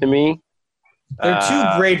to me. They're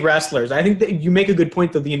two great wrestlers. I think that you make a good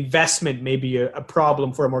point, though. The investment may be a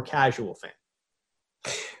problem for a more casual fan.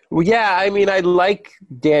 Well, yeah, I mean, I like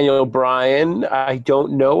Daniel Bryan. I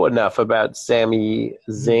don't know enough about Sami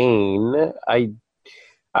Zayn.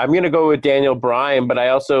 I'm going to go with Daniel Bryan, but I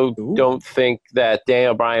also don't think that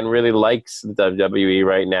Daniel Bryan really likes the WWE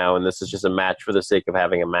right now, and this is just a match for the sake of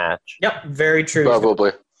having a match. Yep, very true.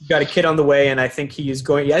 Probably. He's got a kid on the way, and I think he's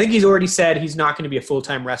already said he's not going to be a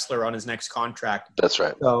full-time wrestler on his next contract. That's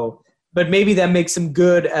right. So, but maybe that makes him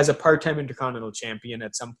good as a part-time Intercontinental Champion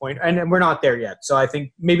at some point, and we're not there yet. So I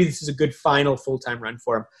think maybe this is a good final full-time run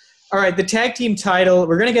for him. All right, the tag team title.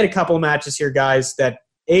 We're going to get a couple matches here, guys, that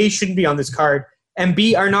A, shouldn't be on this card, and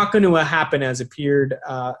B, are not going to happen as appeared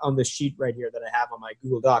on the sheet right here that I have on my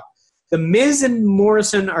Google Doc. The Miz and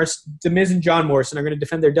John Morrison are going to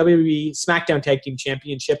defend their WWE SmackDown Tag Team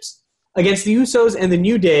Championships against the Usos and the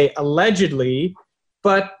New Day, allegedly.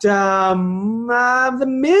 But the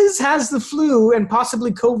Miz has the flu and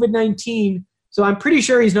possibly COVID-19, so I'm pretty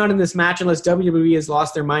sure he's not in this match unless WWE has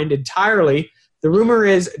lost their mind entirely. The rumor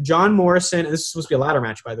is John Morrison, and this is supposed to be a ladder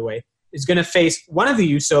match, by the way, is going to face one of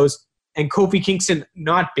the Usos and Kofi Kingston,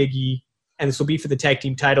 not Big E, and this will be for the tag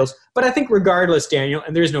team titles. But I think regardless, Daniel,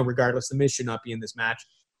 and there is no regardless, the Miz should not be in this match.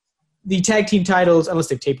 The tag team titles, unless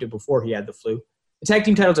they've taped it before he had the flu, the tag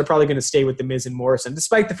team titles are probably going to stay with the Miz and Morrison,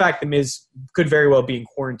 despite the fact the Miz could very well be in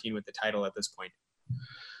quarantine with the title at this point.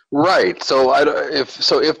 Right. So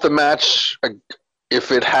if the match,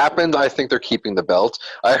 if it happened, I think they're keeping the belt.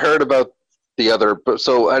 I heard about the other.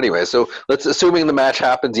 So anyway, assuming the match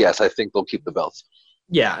happens, yes, I think they'll keep the belts.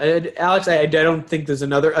 Yeah, Alex, I don't think there's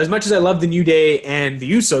another. As much as I love the New Day and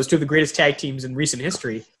the Usos, two of the greatest tag teams in recent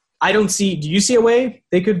history, do you see a way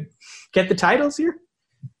they could get the titles here?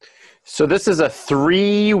 So this is a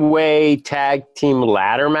 3-way tag team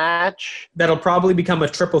ladder match? That'll probably become a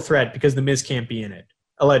triple threat because the Miz can't be in it,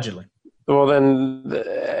 allegedly. Well, then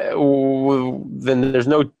there's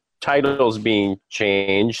no titles being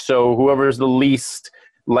changed, so whoever's the least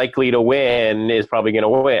likely to win is probably going to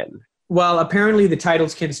win. Well, apparently the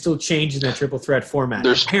titles can still change in that triple threat format.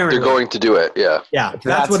 They're going to do it, yeah. Yeah,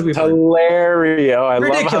 that's what we've heard. Hilarious. I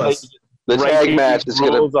Ridiculous. love how the tag match is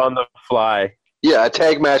going to on the fly. Yeah, a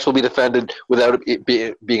tag match will be defended without it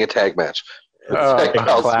being a tag match.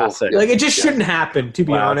 Classic. Like, it just shouldn't happen, to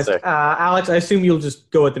be honest. Alex, I assume you'll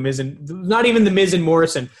just go with the Miz not even the Miz and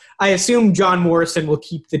Morrison. I assume John Morrison will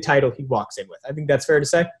keep the title he walks in with. I think that's fair to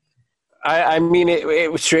say. I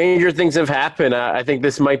mean, stranger things have happened. I think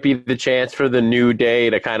this might be the chance for the New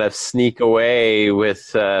Day to kind of sneak away with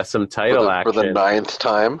some title action. For the 9th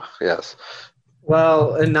time, yes.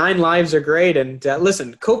 Well, 9 lives are great. And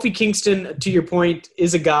listen, Kofi Kingston, to your point,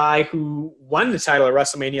 is a guy who won the title at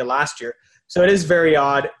WrestleMania last year. So it is very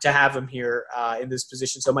odd to have him here in this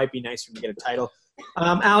position. So it might be nice for him to get a title.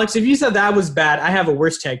 Alex, if you said that was bad, I have a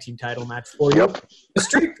worse tag team title match for you. Yep. The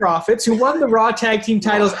Street Profits, who won the Raw tag team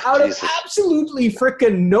titles out of absolutely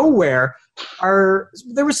freaking nowhere,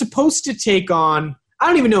 they were supposed to take on, I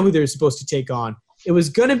don't even know who they were supposed to take on. It was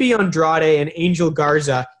going to be Andrade and Angel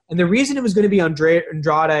Garza. And the reason it was going to be Andrade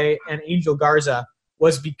and Angel Garza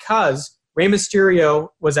was because Rey Mysterio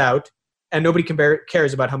was out and nobody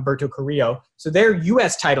cares about Humberto Carrillo. So their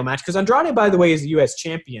U.S. title match, because Andrade, by the way, is the U.S.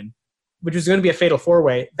 champion, which was going to be a fatal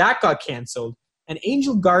 4-way, that got canceled. And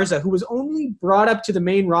Angel Garza, who was only brought up to the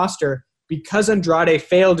main roster because Andrade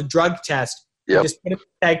failed a drug test, just put a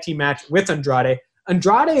tag team match with Andrade.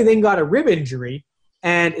 Andrade then got a rib injury,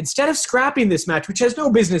 and instead of scrapping this match, which has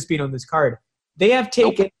no business being on this card, they have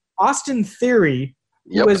taken Austin Theory,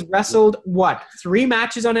 who has wrestled, 3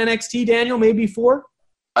 matches on NXT, Daniel, maybe 4?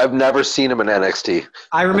 I've never seen him in NXT.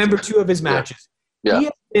 I remember 2 of his matches. Yeah. He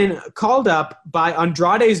has been called up by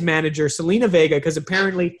Andrade's manager, Selena Vega, because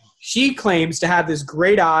apparently she claims to have this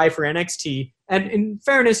great eye for NXT. And in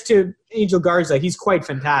fairness to Angel Garza, he's quite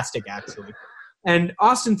fantastic, actually. And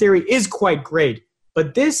Austin Theory is quite great.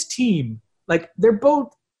 But this team, they're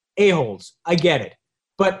both a-holes. I get it.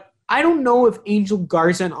 But I don't know if Angel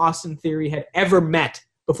Garza and Austin Theory had ever met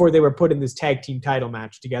before they were put in this tag team title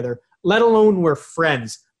match together, let alone were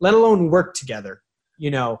friends, let alone work together.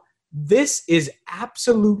 This is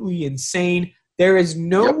absolutely insane. There is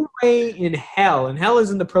no way in hell, and hell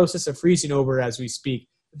is in the process of freezing over as we speak,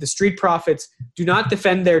 the Street Profits do not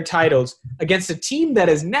defend their titles against a team that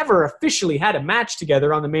has never officially had a match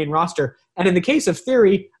together on the main roster. And in the case of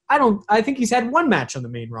Theory, I think he's had one match on the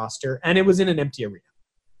main roster, and it was in an empty arena.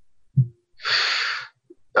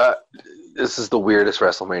 This is the weirdest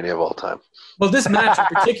WrestleMania of all time. Well, this match in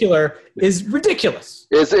particular is ridiculous.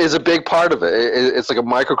 It's a big part of it. It's like a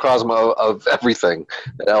microcosm of everything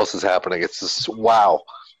that else is happening. It's just, wow.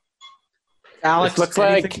 Alex, it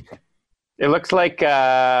looks like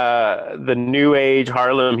the New Age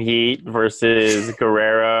Harlem Heat versus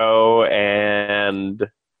Guerrero and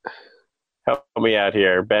help me out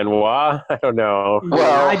here, Benoit. I don't know.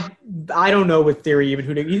 Well, I don't know with Theory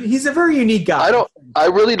even he's a very unique guy. I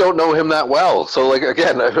really don't know him that well. So like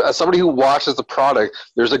again, as somebody who watches the product,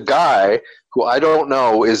 there's a guy who I don't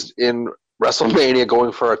know is in WrestleMania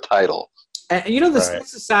going for a title. And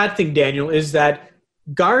that's the sad thing, Daniel, is that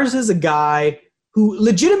Garza's a guy who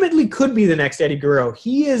legitimately could be the next Eddie Guerrero.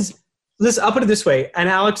 He is, listen, I'll put it this way, and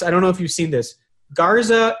Alex, I don't know if you've seen this.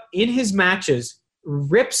 Garza, in his matches,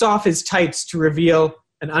 rips off his tights to reveal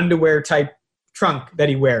an underwear-type trunk that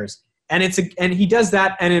he wears. And he does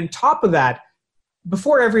that, and on top of that,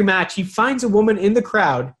 before every match, he finds a woman in the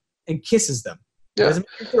crowd and kisses them. Yeah. Doesn't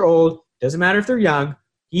matter if they're old, doesn't matter if they're young.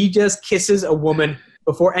 He just kisses a woman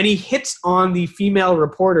before, and he hits on the female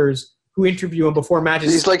reporters who interview him before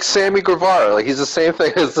matches. He's like Sammy Guevara. Like he's the same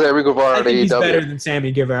thing as Sammy Guevara at AEW. He's better than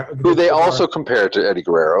Sammy Guevara. Who they also compare to Eddie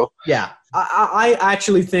Guerrero. Yeah. I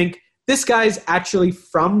actually think this guy's actually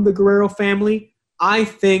from the Guerrero family. I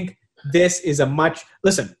think this is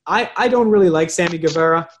listen, I don't really like Sammy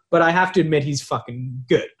Guevara, but I have to admit he's fucking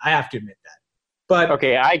good. I have to admit that. But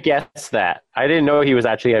okay, I guess that. I didn't know he was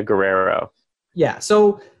actually a Guerrero. Yeah,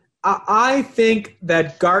 so I think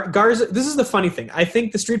that Garza, this is the funny thing. I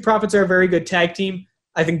think the Street Profits are a very good tag team.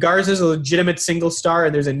 I think Garza's a legitimate single star,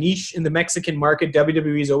 and there's a niche in the Mexican market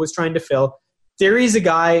WWE is always trying to fill. Theory's a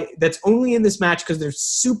guy that's only in this match because they're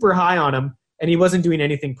super high on him, and he wasn't doing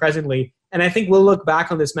anything presently. And I think we'll look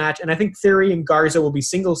back on this match, and I think Theory and Garza will be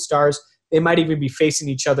single stars. They might even be facing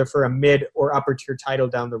each other for a mid or upper tier title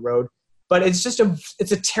down the road. But it's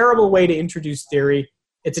a terrible way to introduce Theory.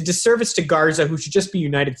 It's a disservice to Garza, who should just be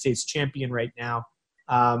United States champion right now.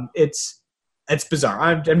 It's bizarre.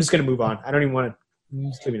 I'm just going to move on. I don't even want to.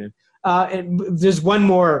 I'm just leaving it. And there's one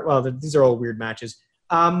more. Well, these are all weird matches.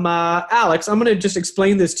 Alex, I'm going to just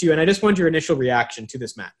explain this to you, and I just want your initial reaction to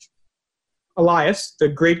this match. Elias, the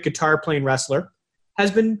great guitar-playing wrestler,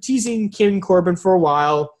 has been teasing King Corbin for a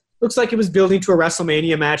while. Looks like it was building to a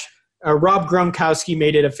WrestleMania match. Rob Gronkowski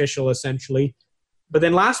made it official, essentially. But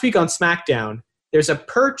then last week on SmackDown, there's a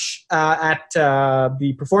perch at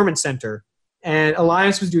the Performance Center, and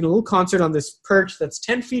Elias was doing a little concert on this perch that's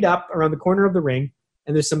 10 feet up around the corner of the ring,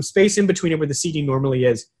 and there's some space in between it where the seating normally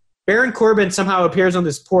is. Baron Corbin somehow appears on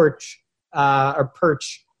this perch,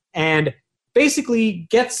 and basically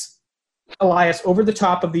gets Elias over the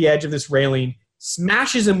top of the edge of this railing,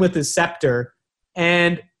 smashes him with his scepter,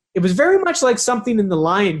 and it was very much like something in The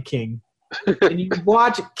Lion King. And you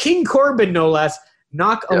watch King Corbin, no less,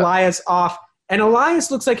 knock Elias off. And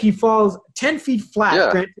Elias looks like he falls 10 feet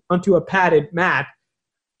flat onto a padded mat.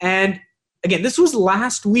 And again, this was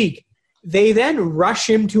last week. They then rush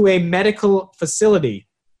him to a medical facility.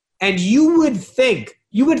 And you would think,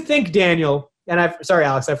 Daniel, and sorry,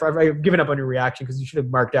 Alex, I've given up on your reaction because you should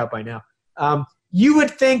have marked out by now. You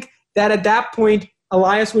would think that at that point,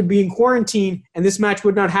 Elias would be in quarantine and this match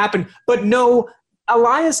would not happen. But no,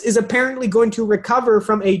 Elias is apparently going to recover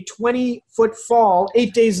from a 20-foot fall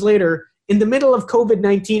 8 days later in the middle of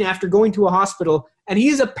COVID-19 after going to a hospital. And he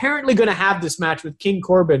is apparently going to have this match with King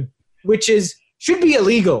Corbin, which should be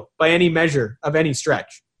illegal by any measure of any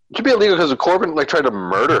stretch. It should be illegal because Corbin tried to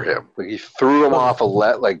murder him. He threw him off a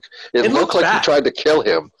it looked like he tried to kill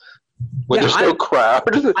him. When there's no crowd.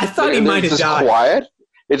 I thought he might have died. Quiet.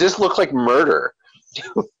 It just looked like murder.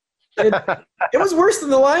 It was worse than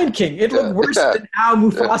The Lion King. It looked worse than how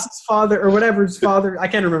Mufasa's father or whatever's father. I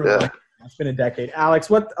can't remember. Yeah. It's been a decade. Alex,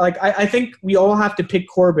 I think we all have to pick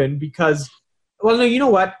Corbin because, well, no, you know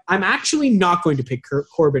what? I'm actually not going to pick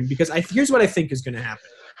Corbin because here's what I think is going to happen.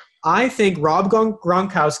 I think Rob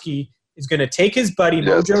Gronkowski is going to take his buddy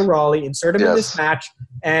Mojo Rawley, insert him in this match,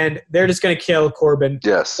 and they're just going to kill Corbin.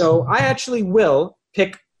 Yes. So I actually will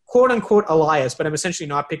pick quote-unquote Elias, but I'm essentially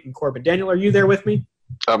not picking Corbin. Daniel, are you there with me?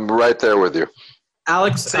 I'm right there with you.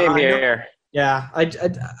 Alex? Same here. Yeah.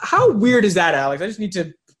 How weird is that, Alex? I just need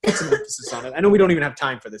to put some emphasis on it. I know we don't even have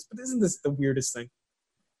time for this, but isn't this the weirdest thing?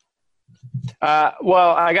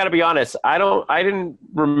 Well, I got to be honest. I didn't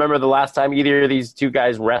remember the last time either of these two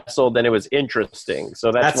guys wrestled, and it was interesting.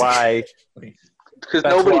 So that's why. Because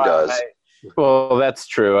nobody does. Well, that's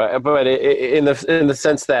true, but in the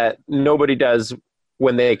sense that nobody does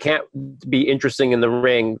when they can't be interesting in the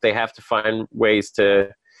ring, they have to find ways to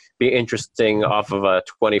be interesting off of a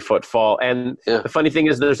 20-foot fall. And the funny thing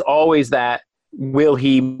is, there's always that: will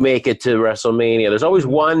he make it to WrestleMania? There's always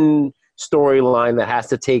one storyline that has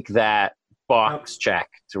to take that box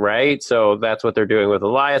checked, right? So that's what they're doing with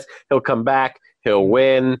Elias. He'll come back, he'll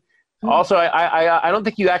win. Also, I don't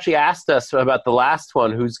think you actually asked us about the last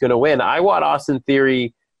one, who's going to win. I want Austin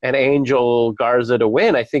Theory and Angel Garza to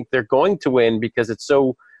win. I think they're going to win because it's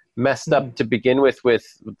so messed up to begin with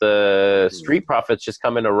the Street Profits just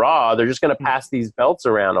coming to Raw. They're just going to pass these belts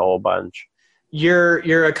around a whole bunch.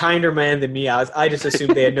 You're a kinder man than me. I just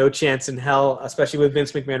assumed they had no chance in hell, especially with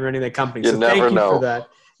Vince McMahon running the company. So thank you for that.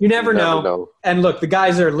 You never know. And look, the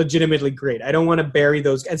guys are legitimately great. I don't want to bury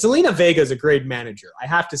those. And Selena Vega is a great manager. I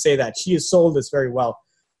have to say that. She has sold this very well.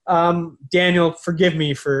 Daniel, forgive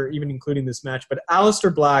me for even including this match, but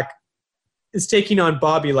Aleister Black is taking on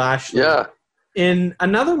Bobby Lashley. Yeah. In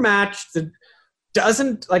another match that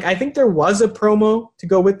doesn't, I think there was a promo to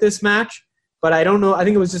go with this match, but I don't know. I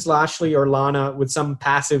think it was just Lashley or Lana with some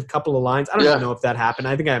passive couple of lines. I don't even know if that happened.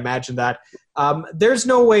 I think I imagined that. There's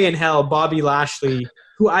no way in hell Bobby Lashley,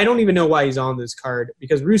 who I don't even know why he's on this card,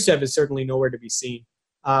 because Rusev is certainly nowhere to be seen.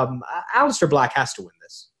 Aleister Black has to win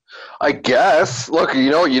this. I guess. Look,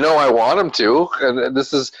 you know, I want him to, and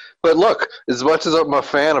this is. But look, as much as I'm a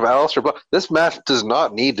fan of Aleister Black, this match does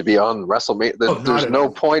not need to be on WrestleMania. There's no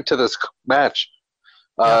point to this match.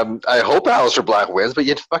 I hope Aleister Black wins, but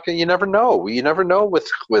you never know. You never know with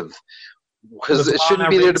because it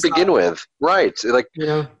shouldn't be there to begin with, right?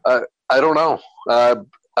 I don't know.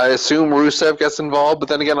 I assume Rusev gets involved, but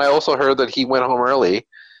then again, I also heard that he went home early,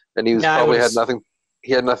 and he had nothing.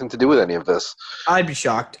 He had nothing to do with any of this. I'd be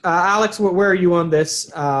shocked. Alex, where are you on this?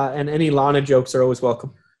 And any Lana jokes are always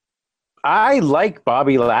welcome. I like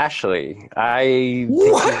Bobby Lashley.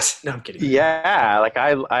 What? No, I'm kidding. Yeah,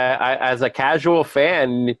 I as a casual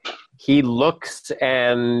fan, he looks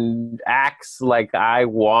and acts like I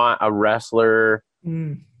want a wrestler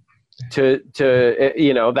to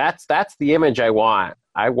that's the image I want.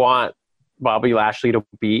 I want Bobby Lashley to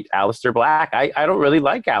beat Aleister Black. I don't really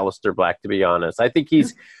like Aleister Black, to be honest. I think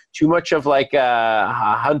he's too much of like a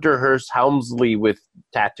Hunter Hearst Helmsley with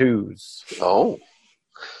tattoos. Oh.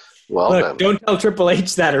 Well, look, then. Don't tell Triple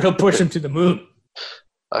H that or he'll push him to the moon.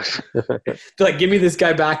 Give me this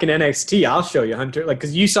guy back in NXT. I'll show you, Hunter.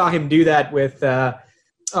 Because you saw him do that with,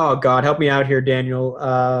 oh, God, help me out here, Daniel.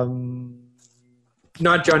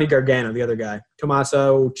 Not Johnny Gargano, the other guy.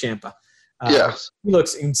 Tommaso Ciampa. Yes. He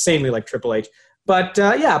looks insanely like Triple H. But,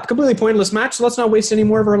 completely pointless match. So let's not waste any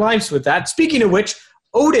more of our lives with that. Speaking of which,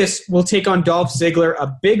 Otis will take on Dolph Ziggler.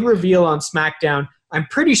 A big reveal on SmackDown. I'm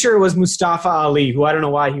pretty sure it was Mustafa Ali, who I don't know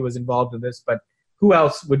why he was involved in this, but who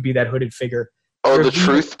else would be that hooded figure? Oh, the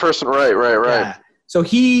truth person? Right. Yeah. So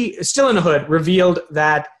he, still in a hood, revealed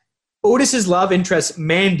that Otis's love interest,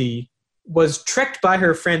 Mandy, was tricked by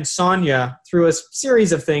her friend Sonya through a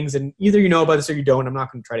series of things, and either you know about this or you don't. I'm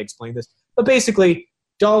not going to try to explain this. But basically,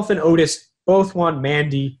 Dolph and Otis both want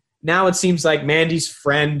Mandy. Now it seems like Mandy's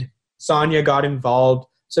friend, Sonya, got involved.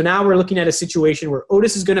 So now we're looking at a situation where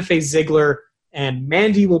Otis is going to face Ziggler, and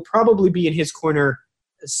Mandy will probably be in his corner.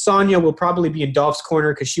 Sonya will probably be in Dolph's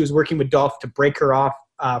corner because she was working with Dolph to break her off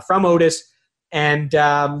from Otis. And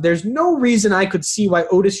there's no reason I could see why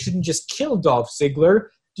Otis shouldn't just kill Dolph Ziggler.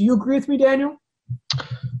 Do you agree with me, Daniel?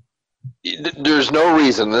 There's no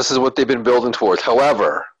reason. This is what they've been building towards.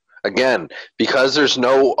 However, again, because there's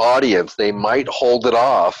no audience, they might hold it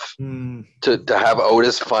off to have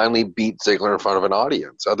Otis finally beat Ziggler in front of an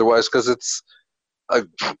audience. Otherwise, because it's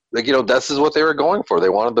this is what they were going for. They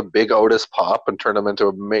wanted the big Otis pop and turn him into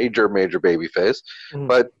a major, major baby face.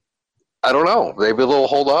 But I don't know. Maybe they'll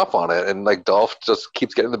hold off on it, and Dolph just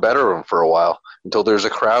keeps getting the better of him for a while until there's a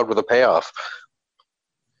crowd with a payoff.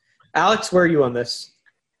 Alex, where are you on this?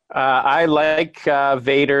 I like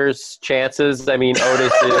Vader's chances. I mean,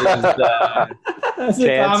 Otis is That's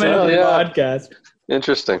a comment on the podcast.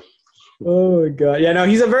 Interesting. Oh, my God. Yeah, no,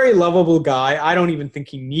 he's a very lovable guy. I don't even think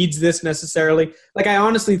he needs this necessarily. I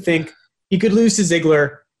honestly think he could lose to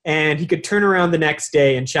Ziggler, and he could turn around the next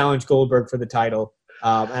day and challenge Goldberg for the title.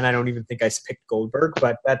 And I don't even think I picked Goldberg,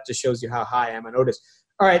 but that just shows you how high I am on Otis.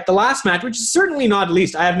 All right, the last match, which is certainly not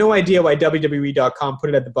least. I have no idea why WWE.com put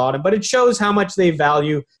it at the bottom, but it shows how much they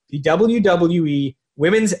value the WWE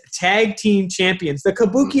Women's Tag Team Champions. The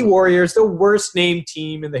Kabuki Warriors, the worst named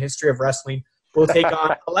team in the history of wrestling, will take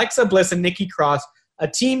on Alexa Bliss and Nikki Cross, a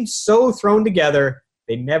team so thrown together,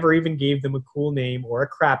 they never even gave them a cool name or a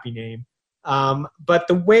crappy name. But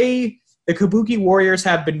the way the Kabuki Warriors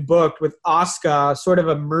have been booked with Asuka sort of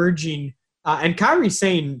emerging, and Kairi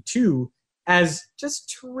Sane too, as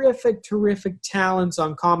just terrific talents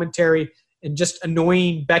on commentary and just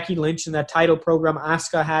annoying Becky Lynch in that title program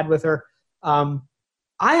Asuka had with her. I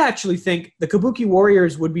actually think the Kabuki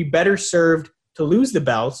Warriors would be better served to lose the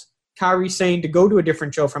belts, Kairi Sane to go to a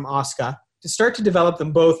different show from Asuka, to start to develop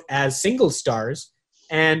them both as single stars.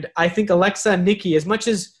 And I think Alexa and Nikki, as much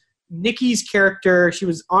as Nikki's character, she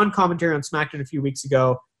was on commentary on SmackDown a few weeks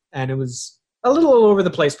ago, and it was a little all over the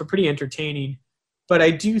place, but pretty entertaining. But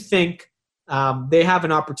I do think they have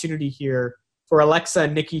an opportunity here for Alexa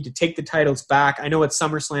and Nikki to take the titles back. I know at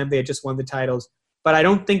SummerSlam they had just won the titles, but I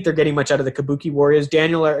don't think they're getting much out of the Kabuki Warriors.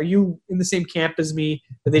 Daniel, are you in the same camp as me,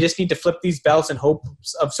 that they just need to flip these belts in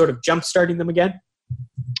hopes of sort of jump-starting them again?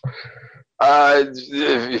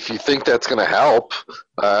 If you think that's going to help,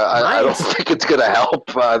 I don't think it's going to help.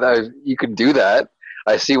 You can do that.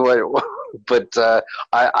 I see but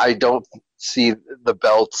I don't see the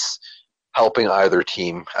belts helping either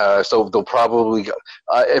team. So they'll probably,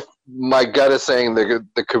 if my gut is saying the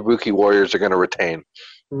Kabuki Warriors are going to retain.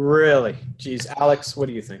 Really? Jeez, Alex, what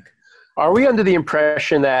do you think? Are we under the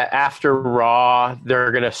impression that after Raw,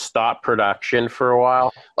 they're going to stop production for a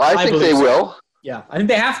while? I think they will. Yeah, I think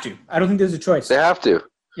they have to. I don't think there's a choice. They have to.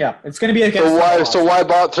 Yeah, it's going to be against So why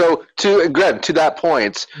bother? So to that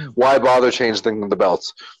point, why bother changing the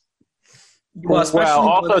belts? Well, especially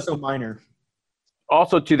also so minor.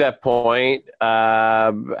 Also, to that point, isn't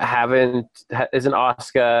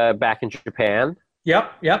Asuka back in Japan?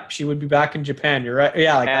 Yep. She would be back in Japan. You're right.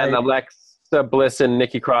 Yeah, Alexa Bliss and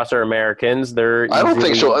Nikki Cross are Americans. I don't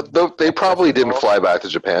think so. They probably didn't fly back to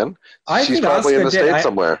Japan. She's probably in the States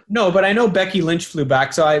somewhere. No, but I know Becky Lynch flew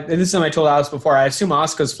back. So and this is something I told Alex before. I assume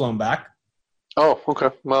Asuka's flown back. Oh,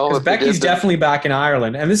 okay. Well, Becky's definitely back in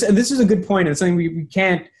Ireland, and this is a good point. And something we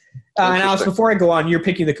can't. And Alex, before I go on, you're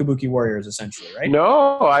picking the Kabuki Warriors essentially, right?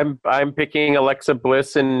 No, I'm picking Alexa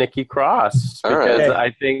Bliss and Nikki Cross because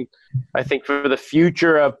I think for the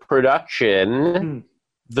future of production,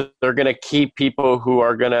 they're going to keep people who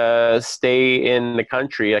are going to stay in the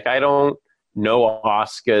country. Like, I don't know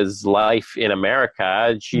Asuka's life in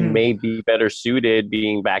America. She may be better suited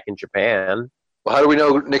being back in Japan. Well, how do we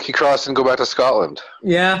know Nikki Cross didn't go back to Scotland?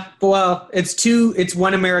 Yeah, well, it's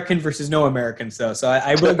one American versus no Americans, though. So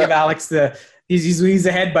I will give Alex he's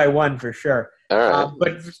ahead by one for sure. All right.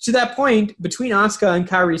 But to that point, between Asuka and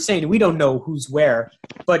Kairi Sane, we don't know who's where.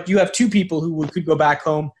 But you have two people who could go back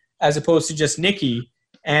home as opposed to just Nikki.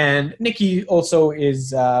 And Nikki also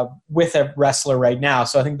is with a wrestler right now,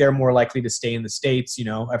 so I think they're more likely to stay in the States.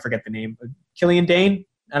 I forget the name. Killian Dane?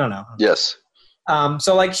 I don't know. Yes.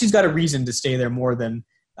 So she's got a reason to stay there more than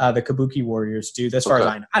the Kabuki Warriors do, as far as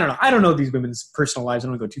I know. I don't know. I don't know these women's personal lives. I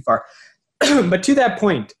don't want to go too far. But to that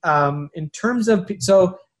point, in terms of –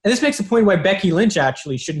 and this makes a point why Becky Lynch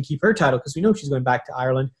actually shouldn't keep her title because we know she's going back to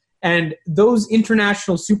Ireland. And those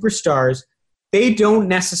international superstars, they don't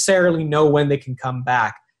necessarily know when they can come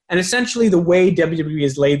back. And essentially the way WWE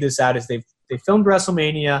has laid this out is they filmed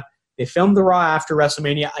WrestleMania. They filmed the Raw after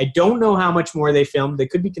WrestleMania. I don't know how much more they filmed. They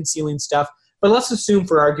could be concealing stuff. But let's assume,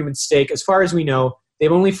 for argument's sake, as far as we know,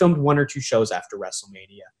 they've only filmed one or two shows after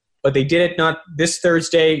WrestleMania. But they did it not this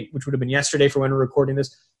Thursday, which would have been yesterday for when we're recording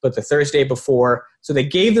this, but the Thursday before. So they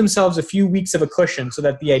gave themselves a few weeks of a cushion so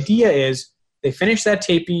that the idea is they finish that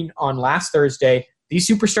taping on last Thursday. These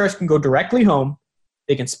superstars can go directly home.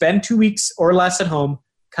 They can spend 2 weeks or less at home,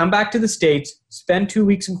 come back to the States, spend 2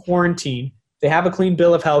 weeks in quarantine. They have a clean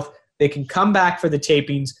bill of health. They can come back for the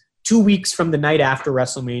tapings 2 weeks from the night after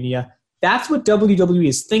WrestleMania. That's what WWE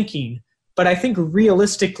is thinking, but I think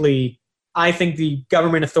realistically, I think the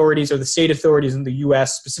government authorities or the state authorities in the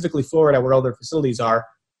U.S., specifically Florida, where all their facilities are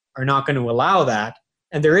not going to allow that.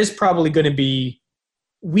 And there is probably going to be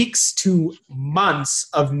weeks to months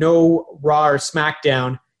of no Raw or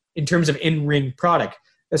SmackDown in terms of in-ring product.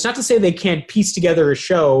 That's not to say they can't piece together a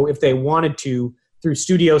show if they wanted to through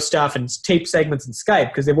studio stuff and tape segments and Skype,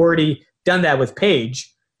 because they've already done that with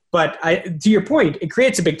Paige. But to your point, it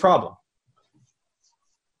creates a big problem.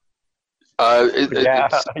 Yeah.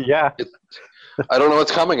 I don't know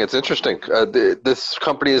what's coming. It's interesting. This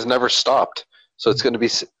company has never stopped, so it's going to be.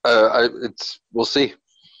 We'll see.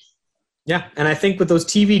 Yeah, and I think with those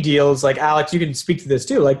TV deals, like Alex, you can speak to this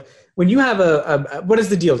too. Like when you have what is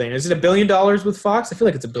the deal, Dana? Is it $1 billion with Fox? I feel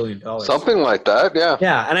like it's $1 billion. Something like that. Yeah.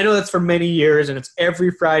 Yeah, and I know that's for many years, and it's every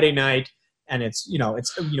Friday night, and it's we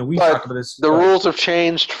talked about this. The rules have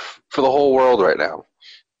changed for the whole world right now.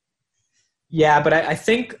 Yeah, but I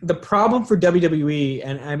think the problem for WWE,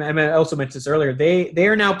 and I also mentioned this earlier, they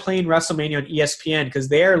are now playing WrestleMania on ESPN because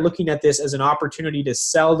they are looking at this as an opportunity to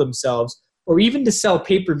sell themselves or even to sell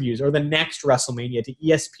pay-per-views or the next WrestleMania to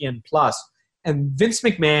ESPN Plus. And Vince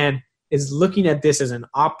McMahon is looking at this as an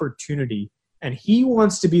opportunity, and he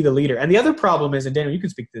wants to be the leader. And the other problem is, and Daniel, you can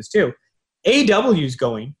speak to this too, AEW's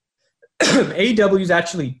going. AEW's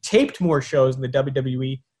actually taped more shows than the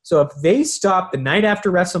WWE. So if they stop the night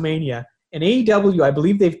after WrestleMania, and AEW, I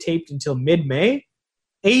believe they've taped until mid-May,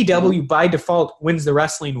 AEW by default wins the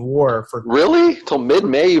wrestling war. Really? Till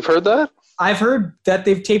mid-May? You've heard that? I've heard that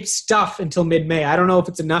they've taped stuff until mid-May. I don't know if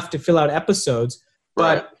it's enough to fill out episodes,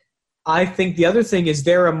 but I think the other thing is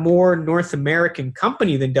they're a more North American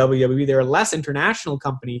company than WWE. They're a less international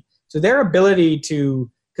company. So their ability to,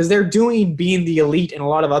 because they're doing being the elite and a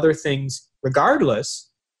lot of other things regardless,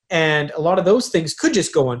 and a lot of those things could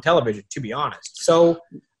just go on television, to be honest. So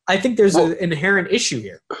I think there's an inherent issue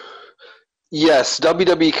here. Yes,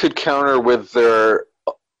 WWE could counter with their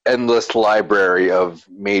endless library of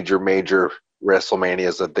major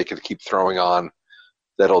WrestleManias that they could keep throwing on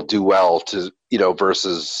that'll do well to,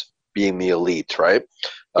 versus being the elite, right?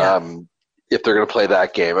 Yeah. If they're going to play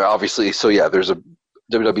that game, obviously. So yeah,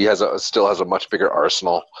 WWE still has a much bigger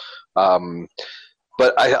arsenal.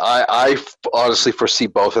 But I honestly foresee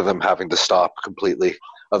both of them having to stop completely,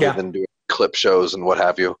 other than doing clip shows and what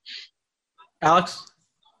have you. Alex?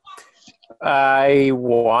 I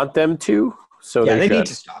want them to. So they need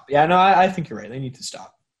to stop. Yeah, no, I think you're right. They need to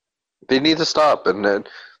stop. They need to stop, and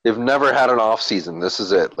they've never had an off season. This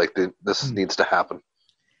is it. This needs to happen.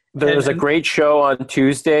 There's a great show on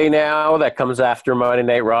Tuesday now that comes after Monday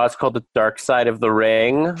Night Raw. It's called The Dark Side of the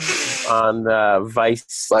Ring on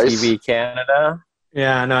Vice TV Canada.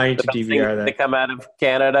 Yeah, no, I need to DVR that. They come out of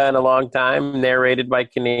Canada in a long time, narrated by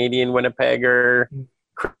Canadian Winnipegger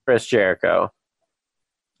Chris Jericho.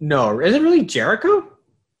 No, is it really Jericho?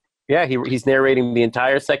 Yeah, he's narrating the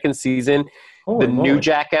entire second season. New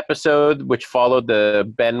Jack episode, which followed the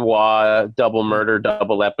Benoit double murder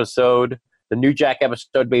double episode. The New Jack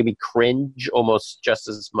episode made me cringe almost just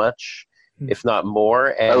as much, if not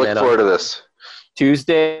more. And I look forward to this.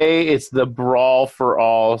 Tuesday, it's the Brawl for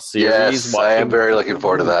All series. Yes, I am very looking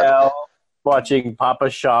forward to that. Watching Papa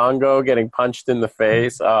Shango getting punched in the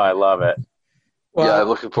face. Oh, I love it. Well, yeah, I'm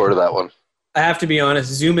looking forward to that one. I have to be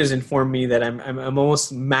honest, Zoom has informed me that I'm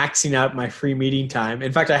almost maxing out my free meeting time.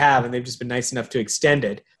 In fact, I have, and they've just been nice enough to extend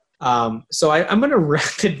it. So I'm going to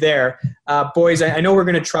wrap it there. Boys, I know we're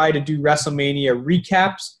going to try to do WrestleMania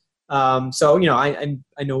recaps. So, I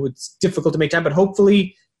know it's difficult to make time, but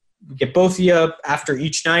hopefully we get both of you after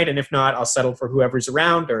each night. And if not, I'll settle for whoever's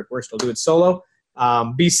around, or at worst, I'll do it solo.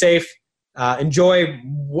 Be safe. Enjoy.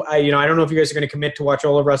 I don't know if you guys are going to commit to watch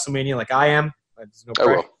all of WrestleMania like I am. There's no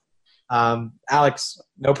pressure. I will. Alex,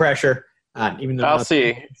 no pressure. Even though I'll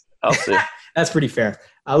see. That's pretty fair.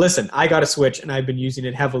 Listen, I got a Switch, and I've been using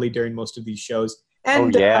it heavily during most of these shows.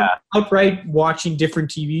 And outright watching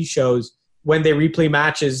different TV shows when they replay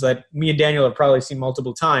matches that me and Daniel have probably seen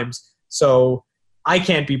multiple times. So I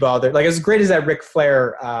can't be bothered. Like, as great as that Ric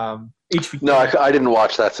Flair HBK. No, I didn't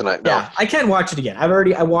watch that tonight. No. Yeah, I can't watch it again.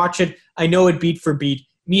 I watch it. I know it beat for beat.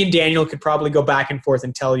 Me and Daniel could probably go back and forth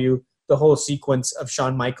and tell you the whole sequence of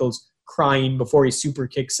Shawn Michaels crying before he super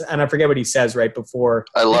kicks, and I forget what he says right before.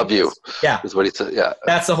 I love you. Yeah, is what he said. Yeah,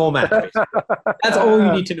 that's the whole match. That's all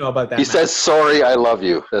you need to know about that. He says, "Sorry, I love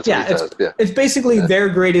you." That's what he says. Yeah, it's basically their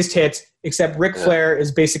greatest hits, except Ric Flair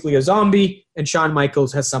is basically a zombie, and Shawn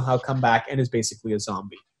Michaels has somehow come back and is basically a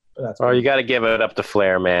zombie. You got to give it up to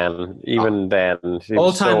Flair, man. Even then,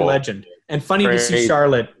 all-time legend, and funny to see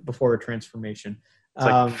Charlotte before her transformation. It's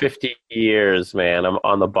like 50 years, man. I'm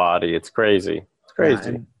on the body. It's crazy. It's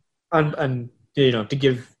crazy. And to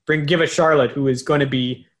give a Charlotte who is going to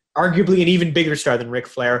be arguably an even bigger star than Ric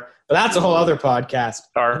Flair, but that's a whole other podcast.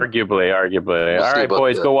 Arguably. All right,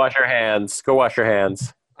 boys, go wash your hands. Go wash your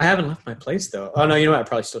hands. I haven't left my place though. Oh no, you know what? I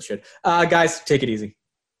probably still should. Guys, take it easy.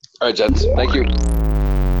 All right, gents. Thank you.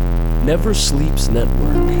 Never Sleeps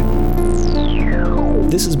Network.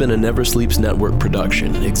 This has been a Never Sleeps Network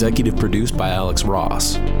production, executive produced by Alex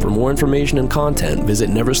Ross. For more information and content, visit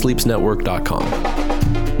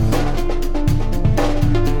neversleepsnetwork.com.